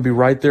think he's going to be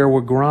right there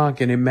with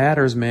Gronk, and it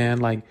matters, man.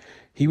 Like,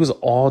 he was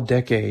all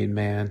decade,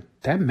 man.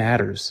 That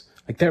matters.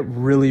 Like, that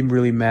really,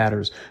 really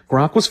matters.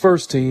 Gronk was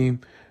first team,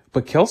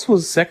 but Kelce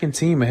was second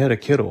team ahead of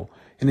Kittle.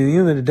 And at the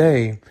end of the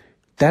day,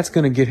 that's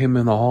going to get him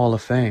in the Hall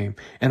of Fame.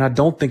 And I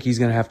don't think he's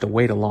going to have to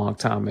wait a long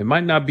time. It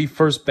might not be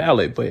first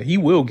ballot, but he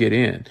will get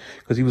in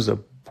because he was a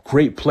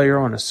great player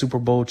on a Super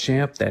Bowl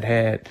champ that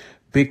had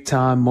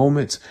big-time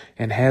moments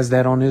and has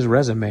that on his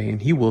resume,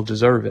 and he will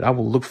deserve it. I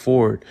will look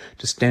forward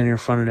to standing in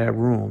front of that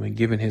room and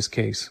giving his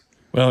case.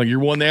 Well, you're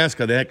one to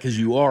ask on that because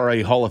you are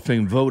a Hall of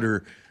Fame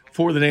voter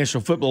for the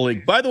National Football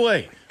League. By the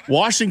way,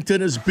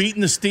 Washington has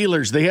beaten the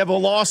Steelers. They have a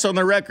loss on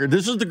their record.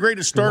 This is the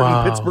greatest start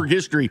in Pittsburgh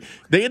history.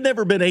 They had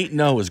never been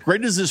 8-0. As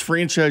great as this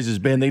franchise has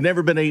been, they've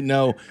never been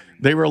 8-0.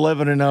 They were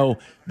 11-0.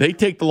 They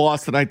take the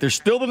loss tonight. They're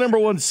still the number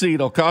one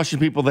seed. I'll caution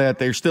people that.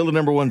 They're still the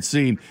number one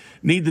seed.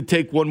 Need to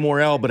take one more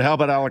L, but how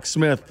about Alex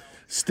Smith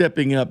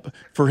stepping up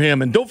for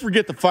him? And don't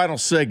forget the final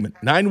segment,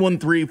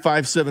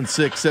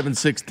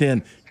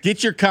 913-576-7610.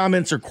 Get your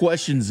comments or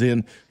questions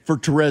in for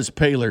Terez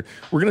Paylor.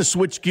 We're going to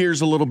switch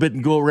gears a little bit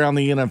and go around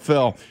the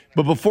NFL.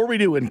 But before we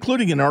do,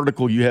 including an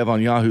article you have on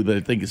Yahoo that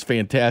I think is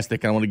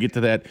fantastic, I want to get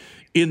to that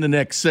in the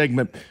next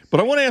segment. But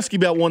I want to ask you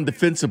about one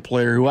defensive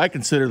player who I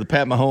consider the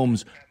Pat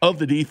Mahomes of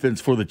the defense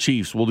for the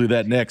Chiefs. We'll do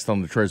that next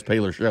on the Terez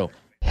Paylor Show.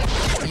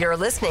 You're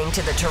listening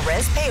to the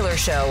Terez Paylor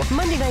Show,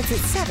 Monday nights at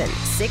 7,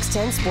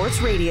 610 Sports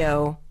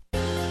Radio.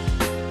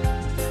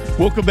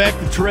 Welcome back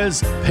to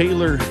Terez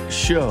Paylor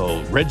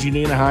Show. Reggie in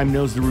Anaheim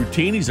knows the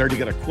routine. He's already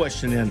got a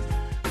question in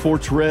for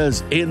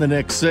Terez in the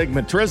next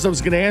segment. Terez, I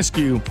was going to ask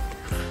you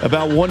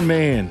about one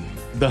man,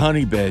 the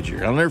Honey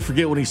Badger. I'll never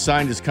forget when he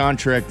signed his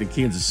contract in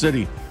Kansas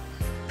City.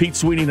 Pete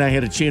Sweeney and I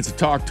had a chance to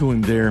talk to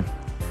him there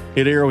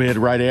at Arrowhead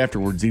right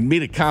afterwards. He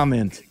made a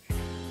comment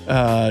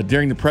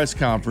during the press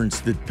conference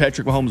that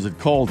Patrick Mahomes had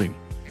called him.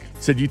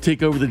 Said, you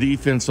take over the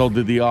defense, I'll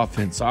do the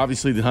offense.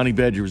 Obviously, the Honey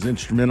Badger was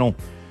instrumental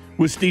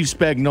with Steve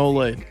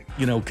Spagnuolo,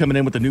 you know, coming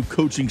in with a new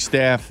coaching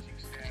staff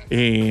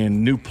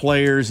and new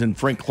players, and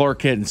Frank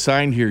Clark hadn't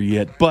signed here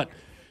yet. But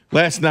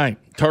last night,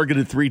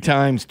 targeted 3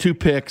 times, 2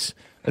 picks,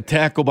 a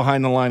tackle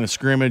behind the line of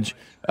scrimmage.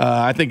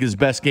 I think his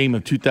best game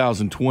of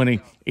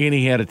 2020, and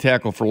he had a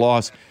tackle for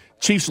loss.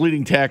 Chiefs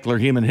leading tackler,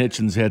 him and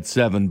Hitchens had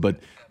 7, but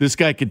this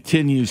guy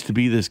continues to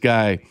be this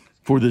guy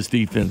for this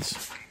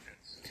defense.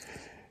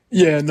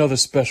 Yeah, another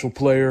special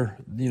player.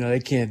 You know, they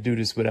can't do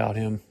this without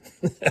him.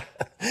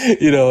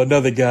 You know,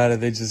 another guy that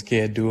they just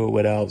can't do it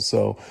without.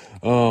 So,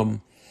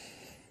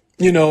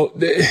 you know,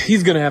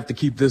 he's going to have to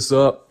keep this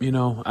up. You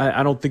know,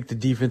 I don't think the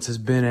defense has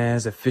been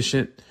as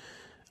efficient,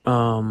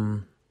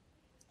 you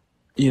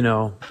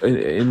know,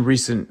 in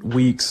recent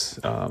weeks.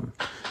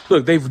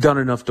 Look, they've done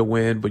enough to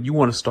win, but you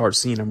want to start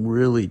seeing them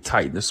really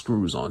tighten the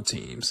screws on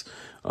teams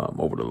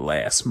over the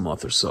last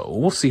month or so.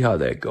 We'll see how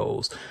that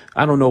goes.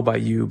 I don't know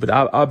about you, but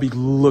I'll be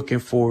looking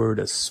forward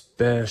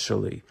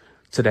especially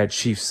to that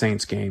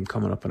Chiefs-Saints game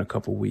coming up in a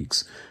couple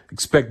weeks.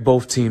 Expect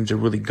both teams to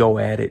really go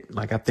at it.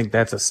 Like, I think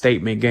that's a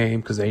statement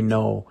game because they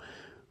know,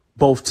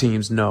 both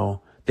teams know,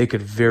 they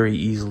could very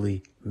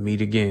easily meet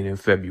again in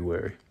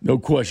February. No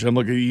question. I'm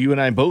looking at you and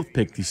I both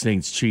picked the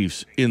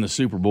Saints-Chiefs in the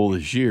Super Bowl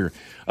this year.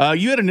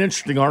 You had an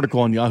interesting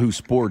article on Yahoo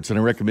Sports, and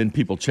I recommend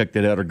people check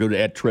that out or go to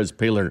 @Terez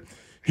Paylor.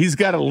 He's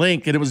got a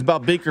link, and it was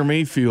about Baker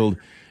Mayfield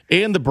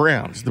and the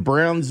Browns. The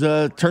Browns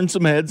turned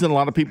some heads, and a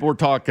lot of people were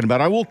talking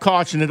about it. I will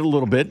caution it a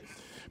little bit.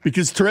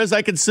 Because, Terez,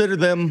 I consider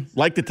them,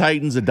 like the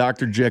Titans, a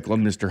Dr. Jekyll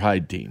and Mr.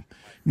 Hyde team.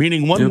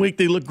 Meaning one week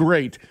they look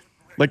great,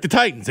 like the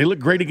Titans. They look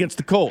great against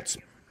the Colts.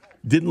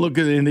 Didn't look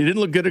good, and they didn't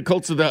look good at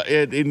Colts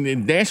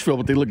in Nashville,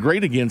 but they looked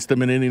great against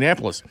them in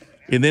Indianapolis.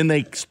 And then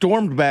they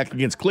stormed back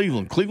against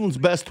Cleveland. Cleveland's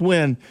best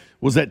win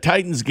was that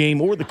Titans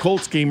game or the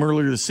Colts game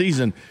earlier this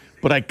season.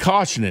 But I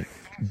caution it.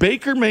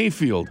 Baker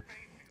Mayfield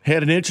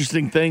had an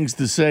interesting things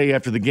to say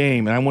after the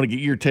game, and I want to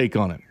get your take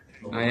on it.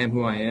 I am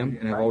who I am,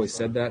 and I've always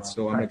said that,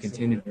 so I'm going to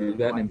continue to do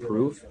that and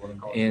improve.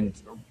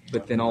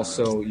 But then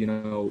also,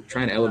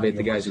 trying to elevate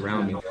the guys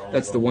around me.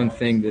 That's the one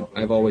thing that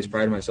I've always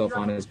prided myself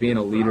on, is being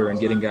a leader and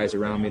getting guys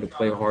around me to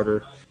play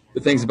harder. The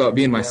thing's about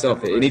being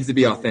myself. It needs to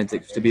be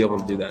authentic to be able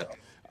to do that.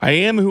 I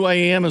am who I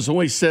am has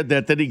always said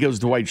that. Then he goes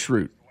to Dwight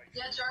Schrute.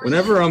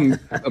 Whenever I'm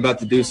about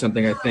to do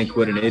something, I think,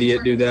 would an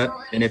idiot do that?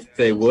 And if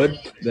they would,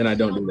 then I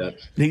don't do that.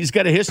 He's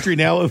got a history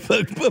now of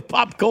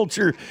pop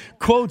culture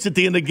quotes at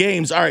the end of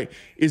games. All right,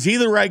 is he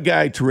the right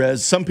guy, Terez?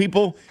 Some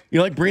people,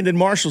 like Brandon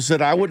Marshall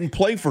said, I wouldn't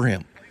play for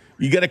him.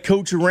 You got to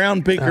coach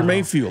around Baker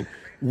Mayfield.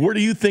 Where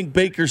do you think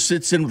Baker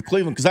sits in with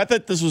Cleveland? Because I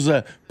thought this was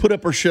a put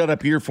up or shut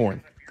up year for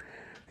him.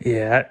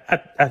 Yeah,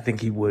 I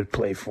think he would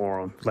play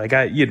for him.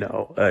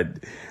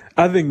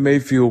 I think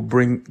Mayfield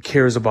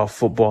cares about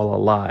football a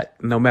lot.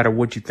 No matter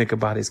what you think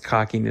about his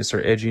cockiness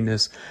or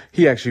edginess,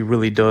 he actually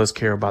really does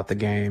care about the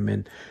game.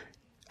 And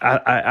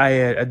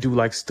I do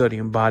like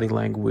studying body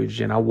language,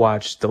 and I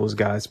watch those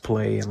guys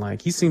play,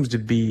 and he seems to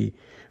be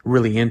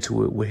really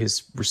into it with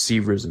his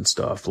receivers and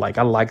stuff.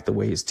 I like the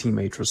way his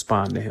teammates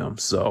respond to him.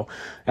 So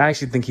I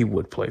actually think he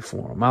would play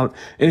for him.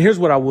 And here's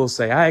what I will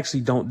say. I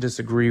actually don't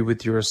disagree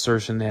with your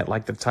assertion that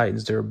the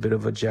Titans, they're a bit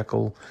of a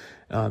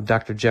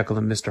Dr. Jekyll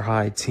and Mr.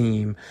 Hyde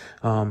team.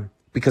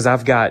 Because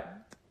I've got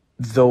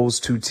those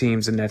two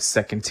teams in that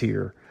second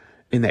tier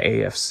in the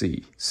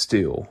AFC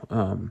still.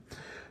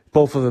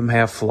 Both of them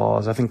have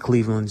flaws. I think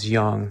Cleveland's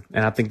young,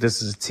 and I think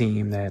this is a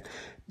team that,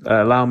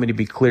 allow me to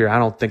be clear, I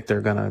don't think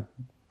they're going to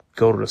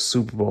go to the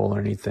Super Bowl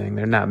or anything.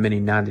 There are not many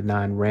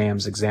 99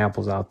 Rams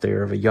examples out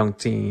there of a young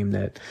team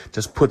that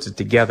just puts it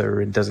together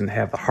and doesn't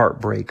have the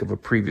heartbreak of a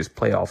previous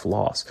playoff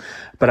loss.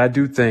 But I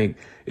do think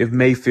if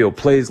Mayfield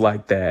plays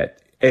like that,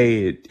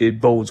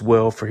 it bodes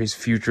well for his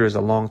future as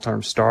a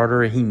long-term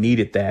starter, and he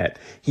needed that.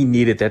 He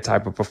needed that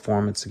type of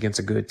performance against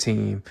a good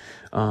team.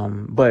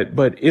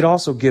 But it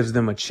also gives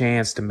them a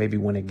chance to maybe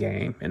win a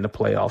game in the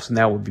playoffs, and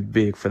that would be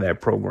big for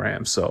that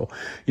program. So,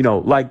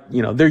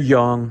 they're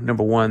young.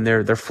 Number one,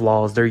 they're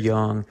flaws. They're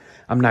young.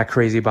 I'm not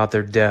crazy about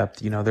their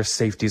depth. Their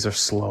safeties are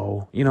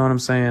slow. You know what I'm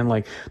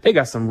saying? They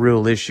got some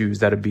real issues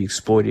that'll be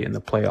exploited in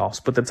the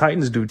playoffs, but the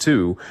Titans do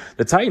too.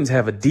 The Titans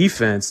have a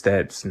defense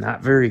that's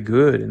not very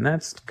good, and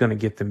that's going to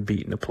get them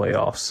beat in the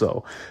playoffs.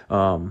 So,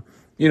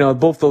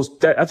 both those,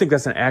 I think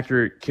that's an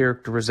accurate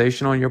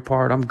characterization on your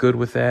part. I'm good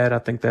with that. I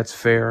think that's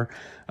fair.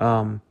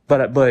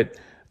 But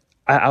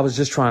I was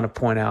just trying to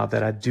point out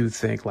that I do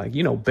think,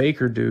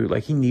 Baker,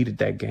 dude, he needed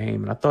that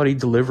game, and I thought he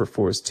delivered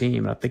for his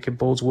team, and I think it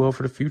bodes well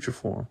for the future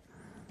for him.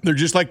 They're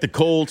just like the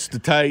Colts, the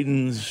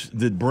Titans,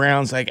 the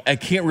Browns. I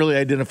can't really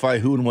identify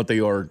who and what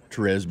they are,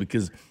 Terez,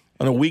 because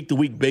on a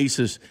week-to-week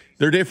basis,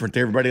 they're different to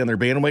everybody on their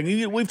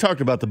bandwagon. We've talked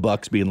about the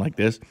Bucs being like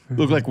this.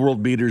 Look like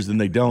world beaters, then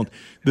they don't.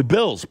 The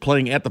Bills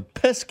playing at the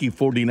pesky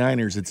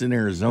 49ers. It's in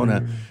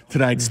Arizona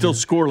tonight, still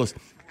scoreless.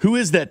 Who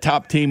is that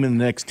top team in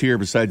the next tier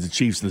besides the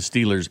Chiefs and the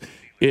Steelers?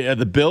 Are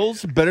the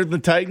Bills better than the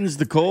Titans,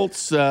 the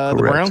Colts, the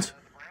Browns?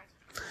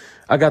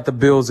 I got the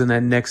Bills in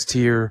that next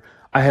tier.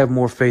 I have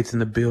more faith in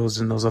the Bills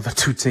than those other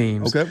two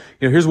teams. Okay.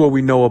 Here's what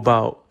we know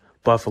about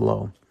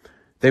Buffalo.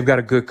 They've got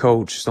a good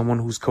coach, someone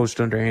who's coached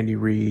under Andy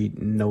Reid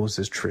and knows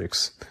his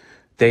tricks.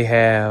 They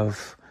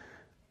have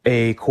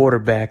a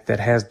quarterback that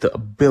has the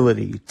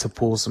ability to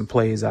pull some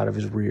plays out of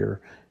his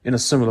rear in a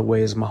similar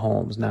way as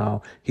Mahomes.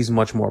 Now, he's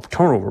much more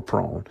turnover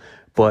prone,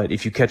 but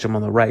if you catch him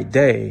on the right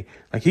day,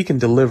 he can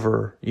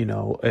deliver, an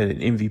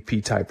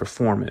MVP type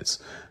performance.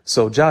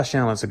 So Josh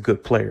Allen's a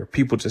good player.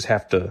 People just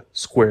have to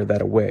square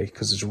that away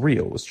because it's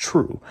real. It's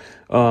true.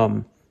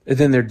 And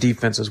then their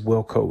defense is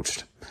well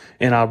coached.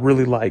 And I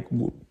really like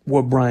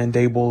what Brian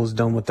Daboll has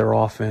done with their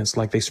offense.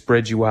 They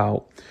spread you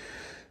out.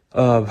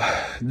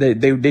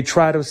 They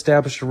try to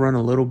establish the run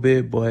a little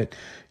bit, but,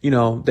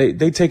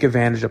 they take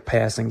advantage of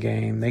passing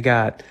game. They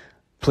got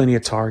plenty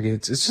of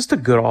targets. It's just a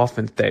good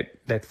offense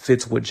that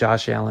fits what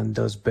Josh Allen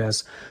does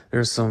best.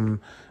 There's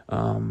some,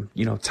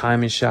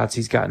 timing shots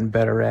he's gotten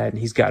better at, and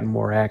he's gotten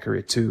more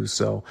accurate too.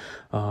 So,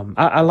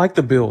 I like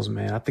the Bills,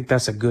 man. I think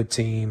that's a good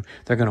team.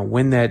 They're going to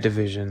win that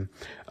division.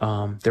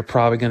 They're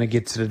probably going to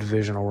get to the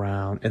divisional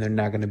round, and they're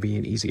not going to be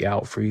an easy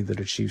out for either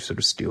the Chiefs or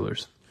the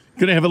Steelers.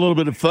 Going to have a little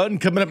bit of fun.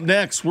 Coming up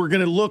next, we're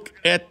going to look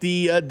at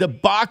the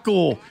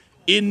debacle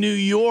in New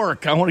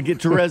York. I want to get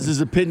Terez's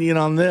opinion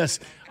on this.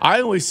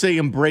 I always say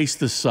embrace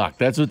the suck.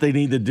 That's what they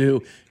need to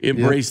do.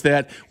 Embrace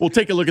that. We'll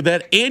take a look at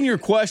that and your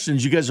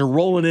questions. You guys are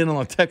rolling in on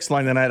the text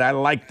line tonight. I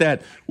like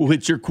that. We'll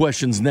hit your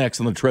questions next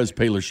on the Terez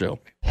Paylor Show.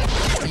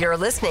 You're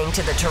listening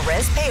to the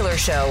Terez Paylor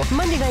Show,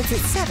 Monday nights at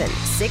 7,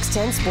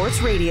 610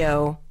 Sports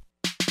Radio.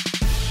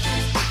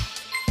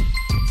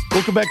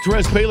 Welcome back to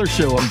Terez Paylor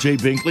Show. I'm Jay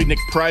Binkley. Nick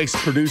Price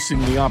producing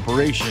the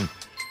operation.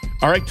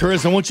 All right,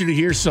 Terez, I want you to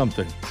hear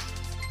something.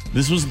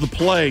 This was the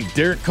play,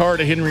 Derek Carr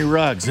to Henry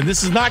Ruggs. And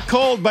this is not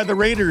called by the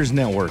Raiders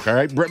Network, all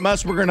right? Brett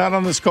Musburger not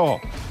on this call.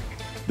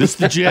 This is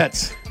the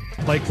Jets.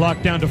 Play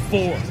clock down to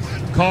 4.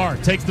 Carr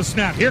takes the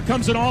snap. Here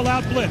comes an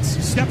all-out blitz.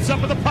 Steps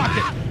up in the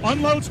pocket.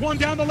 Unloads one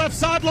down the left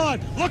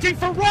sideline. Looking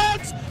for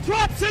Ruggs.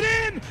 Drops it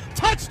in.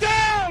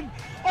 Touchdown.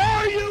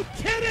 Are you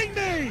kidding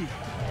me?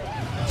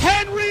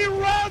 Henry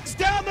runs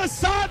down the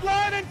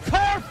sideline and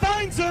Carr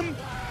finds him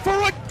for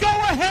a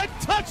go-ahead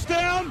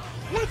touchdown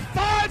with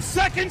 5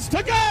 seconds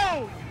to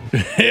go.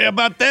 How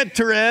about that,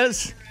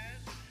 Terez?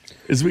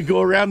 As we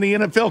go around the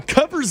NFL,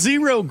 cover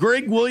 0,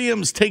 Greg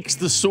Williams takes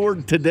the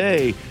sword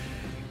today.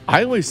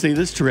 I always say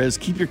this, Terez,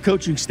 keep your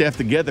coaching staff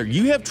together.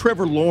 You have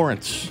Trevor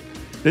Lawrence.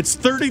 It's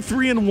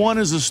 33-1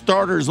 as a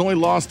starter. Has only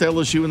lost to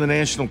LSU in the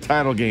national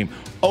title game.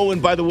 Oh,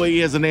 and by the way, he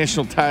has a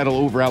national title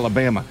over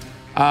Alabama.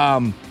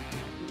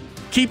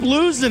 Keep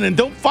losing and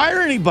don't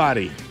fire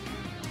anybody.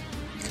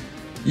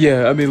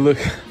 Yeah, I mean, look,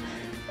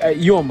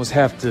 you almost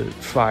have to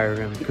fire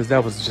him because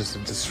that was just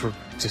a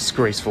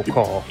disgraceful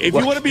call. If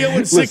you want to be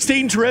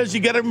 0-16, Terez,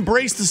 you got to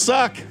embrace the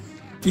suck.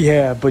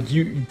 Yeah, but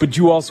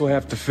you also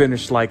have to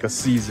finish like a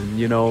season,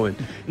 you know, and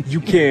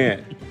you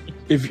can't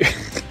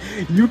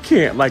you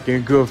can't like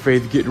in good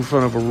faith get in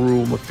front of a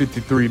room of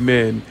 53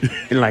 men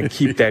and like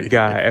keep that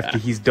guy after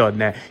he's done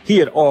that. He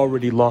had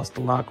already lost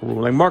the locker room.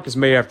 Like Marcus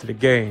May after the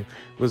game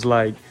was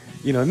like,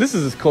 you know, and this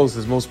is as close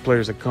as most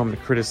players have come to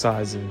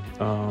criticizing,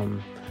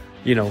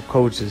 you know,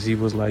 coaches. He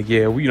was like,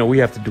 yeah, we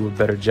have to do a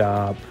better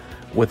job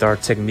with our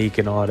technique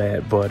and all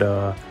that, but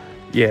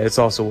yeah, it's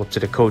also up to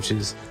the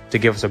coaches to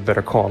give us a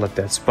better call at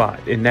that spot.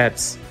 And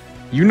that's,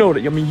 you know,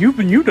 that, I mean,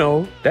 you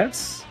know,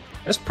 that's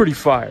pretty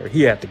fire.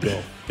 He had to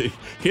go.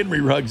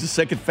 Henry Ruggs, the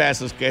second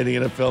fastest guy in the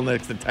NFL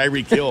next to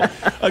Tyreek Hill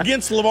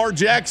against Lamar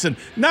Jackson,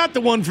 not the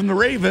one from the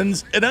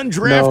Ravens, an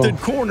undrafted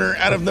corner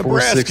out of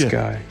Nebraska. 4'6"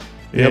 guy.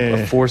 Yeah. Yep,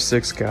 a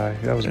 4'6" guy.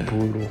 That was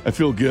brutal. I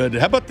feel good.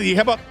 How about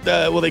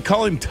well, they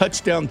call him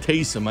Touchdown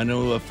Taysom. I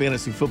know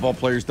fantasy football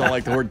players don't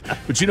like the word,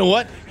 but you know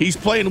what? He's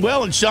playing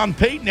well, and Sean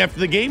Payton after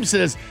the game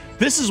says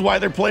this is why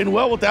they're playing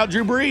well without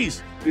Drew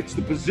Brees. It's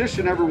the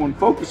position everyone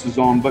focuses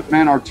on, but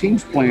man, our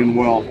team's playing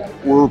well.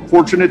 We're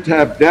fortunate to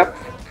have depth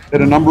at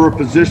a number of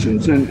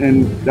positions,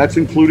 and that's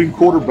including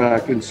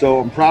quarterback. And so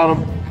I'm proud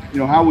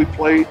of, how we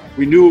played.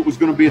 We knew it was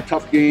going to be a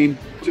tough game.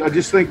 I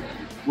just think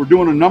we're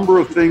doing a number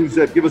of things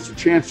that give us a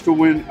chance to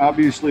win.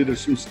 Obviously,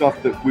 there's some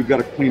stuff that we've got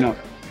to clean up.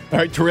 All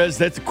right, Terez,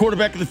 that's the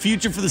quarterback of the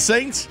future for the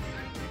Saints?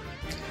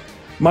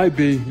 Might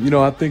be.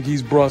 I think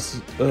he's brought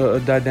a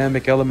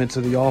dynamic element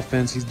to the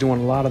offense. He's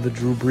doing a lot of the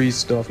Drew Brees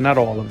stuff, not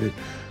all of it,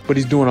 but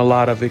he's doing a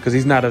lot of it because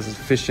he's not as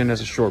efficient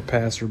as a short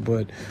passer.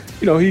 But,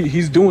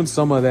 he's doing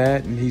some of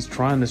that, and he's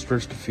trying to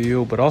stretch the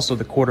field. But also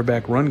the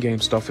quarterback run game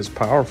stuff is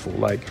powerful.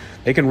 Like,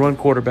 they can run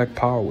quarterback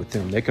power with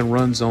him. They can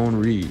run zone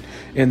read.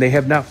 And they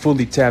have not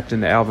fully tapped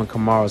into Alvin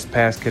Kamara's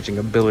pass-catching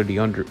ability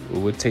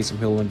with Taysom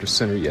Hill under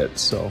center yet.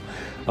 So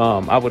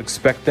I would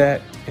expect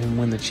that. And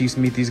when the Chiefs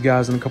meet these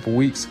guys in a couple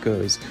weeks,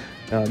 because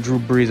Drew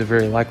Brees will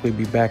very likely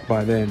be back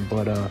by then.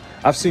 But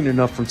I've seen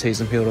enough from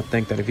Taysom Hill to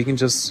think that if he can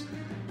just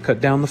cut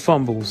down the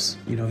fumbles,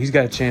 he's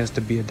got a chance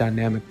to be a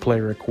dynamic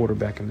player at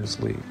quarterback in this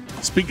league.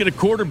 Speaking of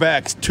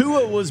quarterbacks,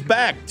 Tua was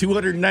back,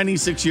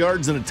 296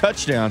 yards and a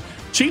touchdown.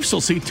 Chiefs will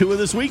see Tua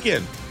this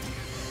weekend.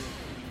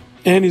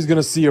 And he's going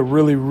to see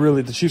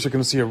the Chiefs are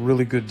going to see a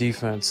really good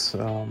defense.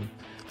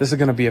 This is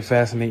going to be a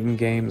fascinating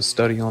game to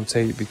study on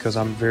tape because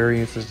I'm very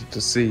interested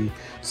to see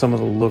some of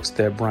the looks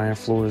that Brian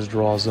Flores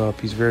draws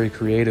up. He's very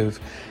creative.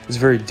 It's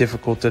very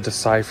difficult to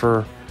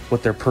decipher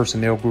what their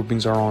personnel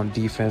groupings are on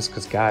defense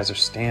because guys are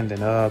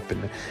standing up,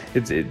 and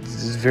it's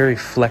very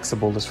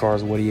flexible as far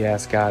as what he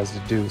asks guys to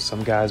do.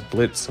 Some guys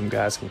blitz, some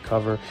guys can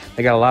cover.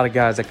 They got a lot of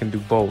guys that can do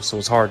both, so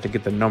it's hard to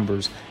get the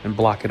numbers and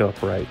block it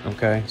up right,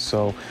 okay?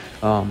 So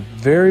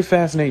very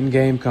fascinating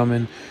game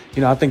coming.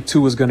 I think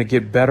Tua's going to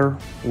get better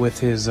with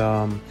his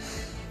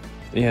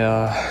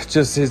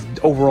just his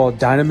overall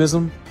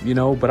dynamism,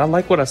 but I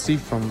like what I see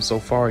from him so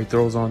far. He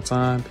throws on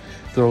time,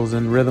 throws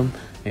in rhythm,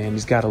 and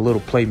he's got a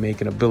little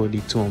playmaking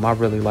ability to him. I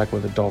really like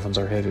where the Dolphins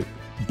are headed.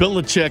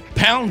 Belichick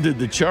pounded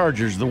the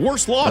Chargers. The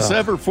worst loss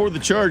ever for the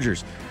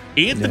Chargers.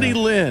 Anthony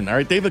Lynn, all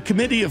right, they have a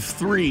committee of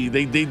 3.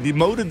 They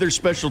demoted their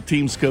special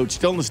teams coach.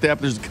 Still on the staff,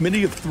 there's a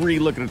committee of 3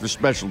 looking at their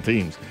special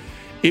teams.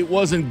 It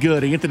wasn't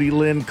good. Anthony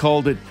Lynn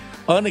called it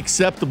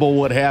unacceptable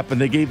what happened.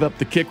 They gave up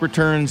the kick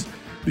returns.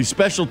 The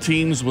special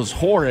teams was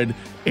horrid,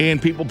 and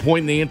people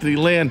pointing to Anthony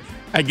Lynn.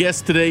 I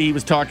guess today he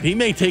was talking. He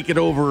may take it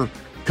over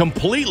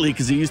completely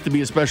because he used to be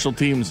a special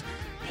teams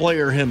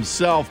player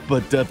himself,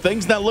 but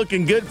things not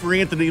looking good for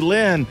Anthony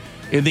Lynn,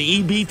 and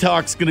the EB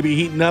talk's going to be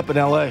heating up in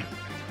L.A.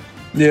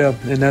 Yeah,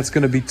 and that's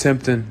going to be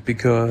tempting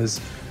because,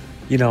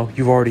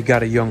 you've already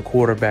got a young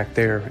quarterback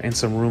there and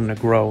some room to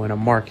grow in a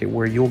market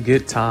where you'll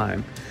get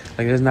time.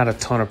 Like, there's not a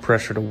ton of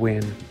pressure to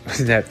win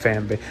that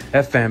fan base.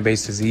 That fan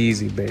base is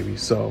easy, baby.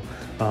 So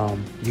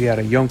you got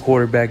a young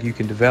quarterback you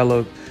can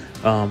develop.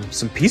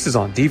 Some pieces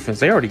on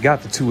defense. They already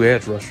got the 2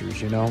 edge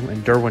rushers, and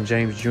Derwin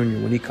James Jr.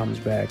 when he comes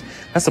back.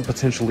 That's a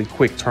potentially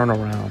quick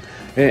turnaround.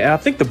 And I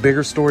think the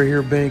bigger story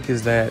here, Bink,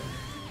 is that,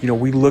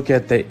 we look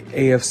at the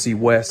AFC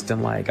West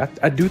and,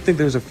 I do think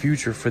there's a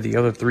future for the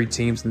other 3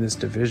 teams in this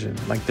division.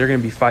 Like, they're going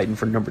to be fighting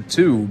for number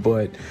 2,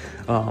 but,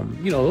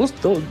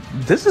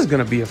 this is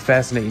going to be a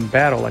fascinating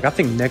battle. Like, I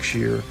think next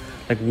year,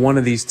 like one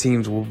of these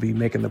teams will be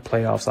making the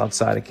playoffs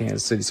outside of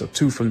Kansas City. So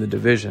 2 from the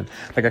division.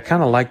 Like, I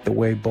kind of like the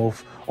way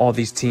all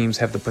these teams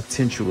have the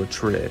potential to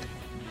tread.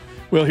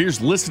 Well,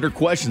 here's listener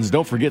questions.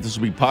 Don't forget, this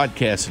will be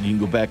podcast, and you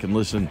can go back and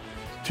listen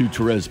to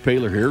Terez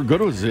Paylor here. Go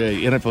to his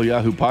NFL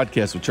Yahoo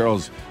podcast with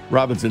Charles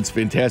Robinson. It's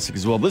fantastic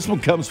as well. This one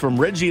comes from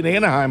Reggie in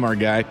Anaheim, our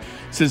guy.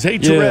 Says, hey,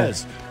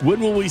 Terez,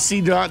 when will we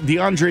see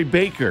DeAndre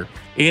Baker?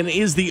 And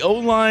is the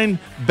O-line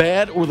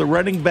bad or the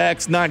running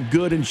backs not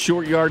good in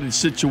short yardage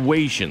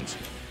situations?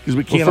 Because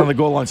we can't on the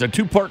goal line. So a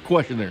 2-part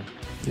question there.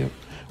 Yep.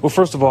 Well,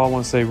 first of all, I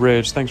want to say,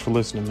 Reg, thanks for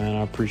listening, man.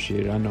 I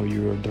appreciate it. I know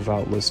you're a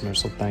devout listener,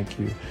 so thank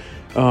you.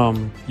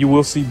 You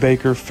will see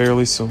Baker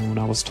fairly soon.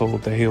 I was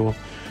told that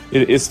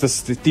it's the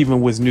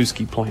Steven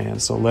Wisniewski plan,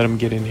 so let him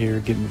get in here,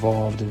 get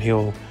involved, and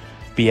he'll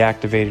be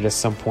activated at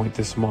some point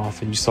this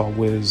month. And you saw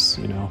Wiz,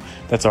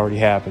 that's already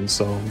happened,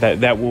 so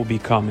that will be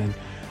coming.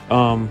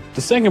 The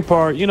second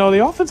part,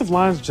 the offensive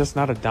line is just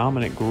not a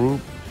dominant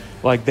group.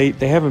 Like, they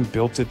haven't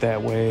built it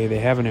that way. They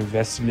haven't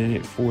invested in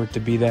it for it to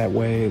be that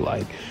way.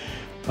 Like,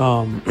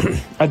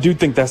 I do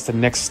think that's the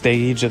next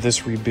stage of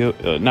this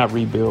not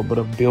rebuild, but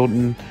of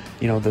building,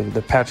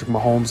 the Patrick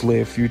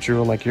Mahomes-led future.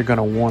 Like, you're going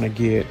to want to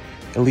get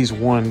at least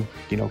one,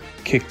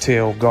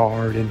 kick-tail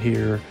guard in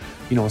here,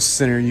 a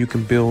center you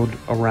can build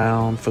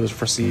around for the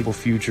foreseeable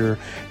future.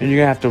 And you're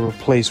going to have to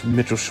replace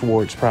Mitchell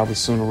Schwartz probably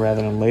sooner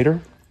rather than later.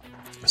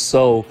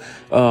 So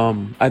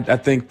I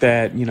think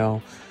that,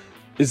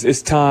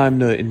 it's time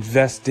to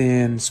invest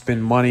in,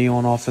 spend money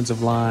on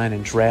offensive line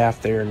and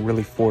draft there and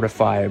really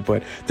fortify it.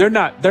 But they're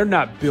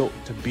not built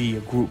to be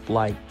a group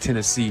like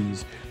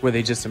Tennessee's, where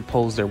they just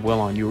impose their will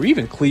on you, or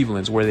even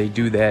Cleveland's, where they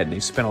do that and they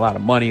spend a lot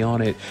of money on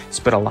it,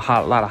 spend a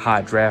lot of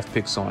high draft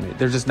picks on it.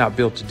 They're just not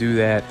built to do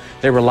that.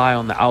 They rely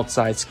on the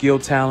outside skill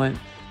talent,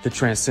 the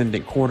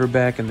transcendent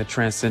quarterback, and the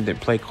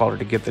transcendent play caller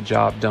to get the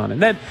job done.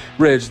 And that,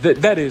 Reg,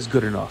 that is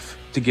good enough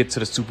to get to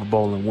the Super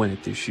Bowl and win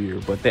it this year.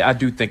 But I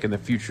do think in the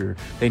future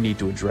they need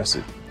to address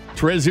it.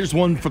 Terez, here's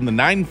one from the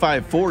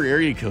 954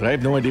 area code. I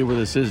have no idea where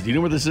this is. Do you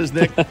know where this is,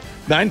 Nick?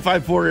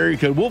 954 area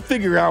code. We'll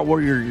figure out where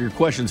your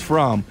question's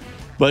from.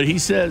 But he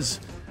says,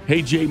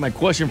 hey, Jay, my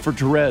question for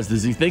Terez,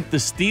 does he think the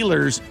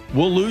Steelers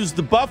will lose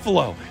to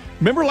Buffalo?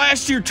 Remember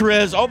last year,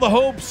 Terez, all the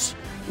hopes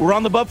were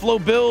on the Buffalo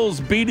Bills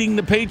beating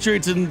the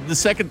Patriots in the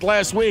second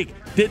last week.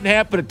 Didn't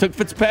happen. It took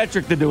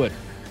Fitzpatrick to do it.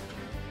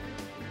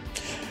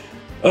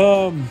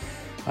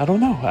 I don't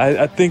know.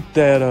 I think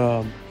that,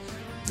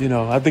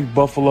 I think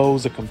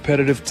Buffalo's a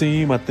competitive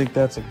team. I think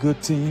that's a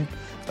good team.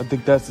 I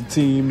think that's a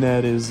team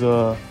that is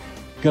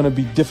going to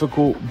be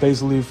difficult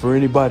basically for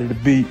anybody to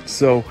beat.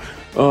 So,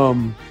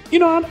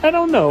 I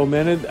don't know,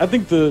 man. I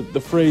think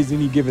the phrase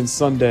any given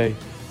Sunday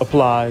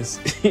applies,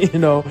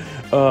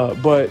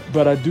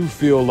 but I do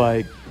feel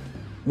like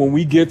when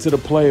we get to the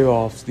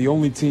playoffs, the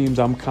only teams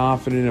I'm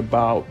confident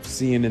about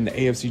seeing in the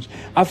AFC,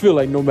 I feel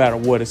like no matter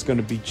what, it's going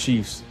to be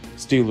Chiefs,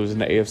 Steelers in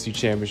the AFC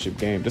Championship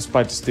game,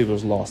 despite the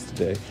Steelers' loss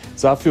today.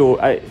 So I feel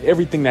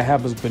everything that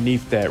happens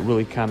beneath that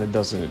really kind of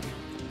doesn't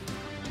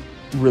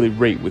really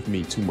rate with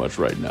me too much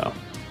right now.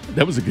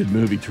 That was a good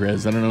movie,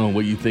 Terez. I don't know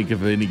what you think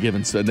of Any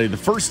Given Sunday. The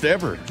first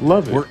ever.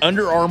 Love it. Where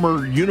Under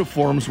Armour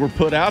uniforms were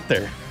put out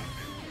there.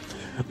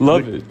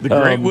 Love it. The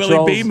great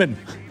Willie Beeman.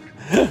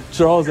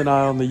 Charles and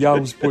I on the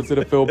Yahoo Sports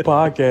NFL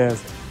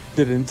podcast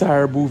did an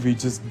entire movie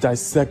just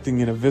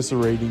dissecting and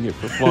eviscerating it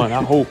for fun.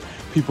 I hope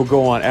people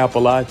go on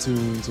Apple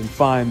iTunes and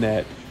find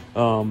that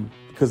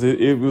because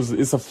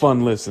it's a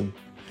fun listen.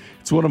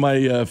 It's one of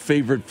my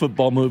favorite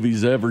football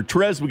movies ever.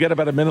 Terez, we got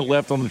about a minute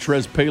left on the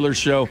Terez Paylor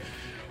Show.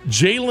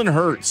 Jalen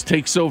Hurts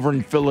takes over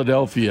in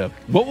Philadelphia.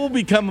 What will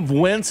become of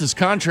Wentz? His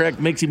contract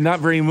makes him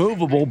not very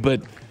movable,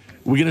 but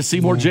we're going to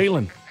see more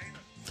Jalen.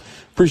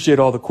 Appreciate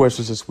all the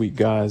questions this week,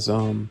 guys.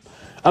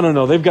 I don't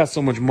know. They've got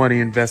so much money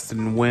invested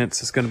in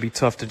Wentz. It's going to be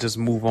tough to just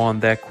move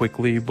on that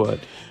quickly, but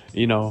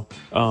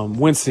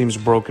Wentz seems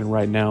broken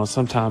right now.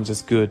 Sometimes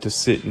it's good to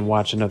sit and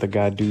watch another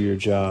guy do your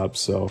job.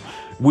 So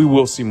we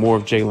will see more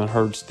of Jalen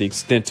Hurts, the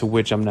extent to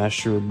which I'm not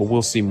sure, but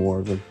we'll see more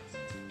of him.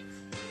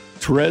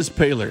 Terez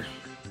Paylor,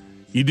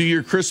 you do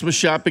your Christmas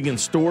shopping in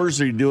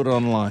stores or you do it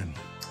online?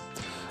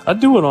 I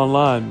do it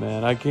online,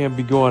 man. I can't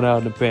be going out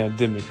in the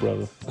pandemic,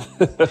 brother.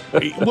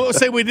 Well,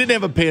 say we didn't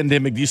have a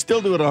pandemic. Do you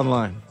still do it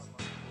online?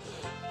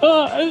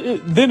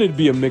 Then it'd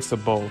be a mix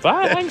of both.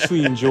 I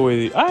actually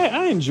enjoy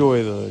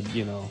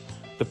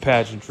the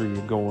pageantry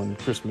of going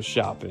Christmas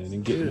shopping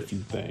and getting a few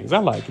things. I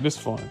like it. It's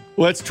fun.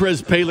 Well, that's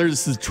Terez Paylor.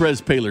 This is the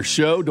Terez Paylor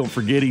Show. Don't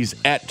forget he's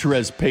at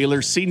Terez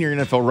Paylor, senior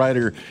NFL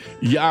writer,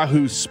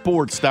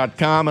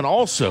 YahooSports.com, and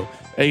also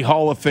a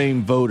Hall of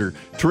Fame voter.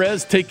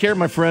 Terez, take care,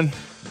 my friend.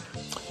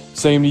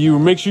 Same to you.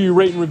 Make sure you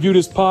rate and review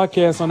this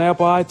podcast on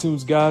Apple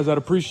iTunes, guys. I'd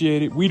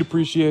appreciate it. We'd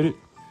appreciate it.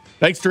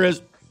 Thanks,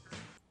 Terez.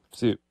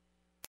 See you.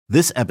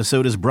 This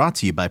episode is brought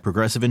to you by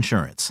Progressive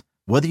Insurance.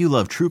 Whether you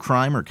love true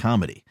crime or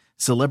comedy,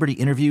 celebrity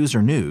interviews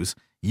or news,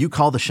 you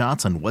call the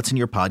shots on what's in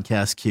your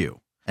podcast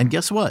queue. And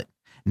guess what?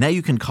 Now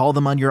you can call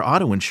them on your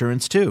auto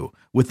insurance too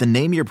with the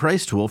Name Your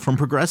Price tool from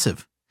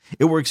Progressive.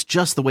 It works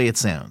just the way it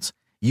sounds.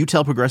 You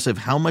tell Progressive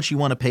how much you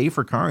want to pay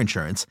for car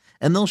insurance,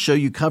 and they'll show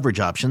you coverage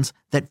options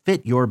that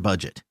fit your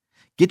budget.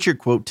 Get your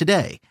quote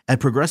today at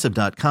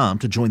Progressive.com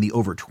to join the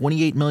over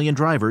 28 million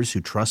drivers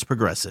who trust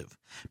Progressive.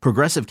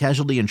 Progressive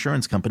Casualty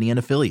Insurance Company and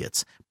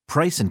Affiliates.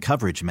 Price and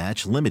coverage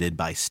match limited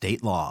by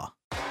state law.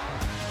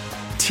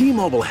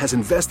 T-Mobile has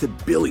invested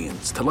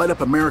billions to light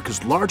up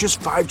America's largest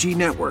 5G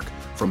network,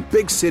 from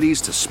big cities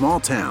to small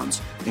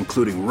towns,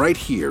 including right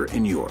here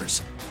in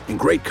yours. And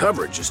great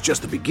coverage is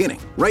just the beginning.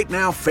 Right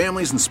now,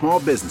 families and small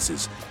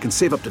businesses can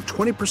save up to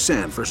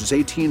 20% versus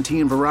AT&T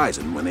and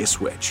Verizon when they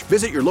switch.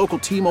 Visit your local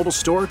T-Mobile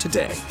store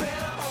today.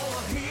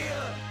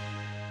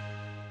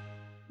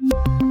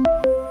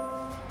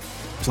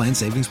 Plan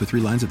savings with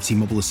 3 lines of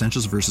T-Mobile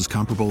Essentials versus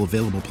comparable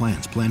available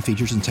plans. Plan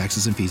features and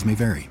taxes and fees may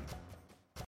vary.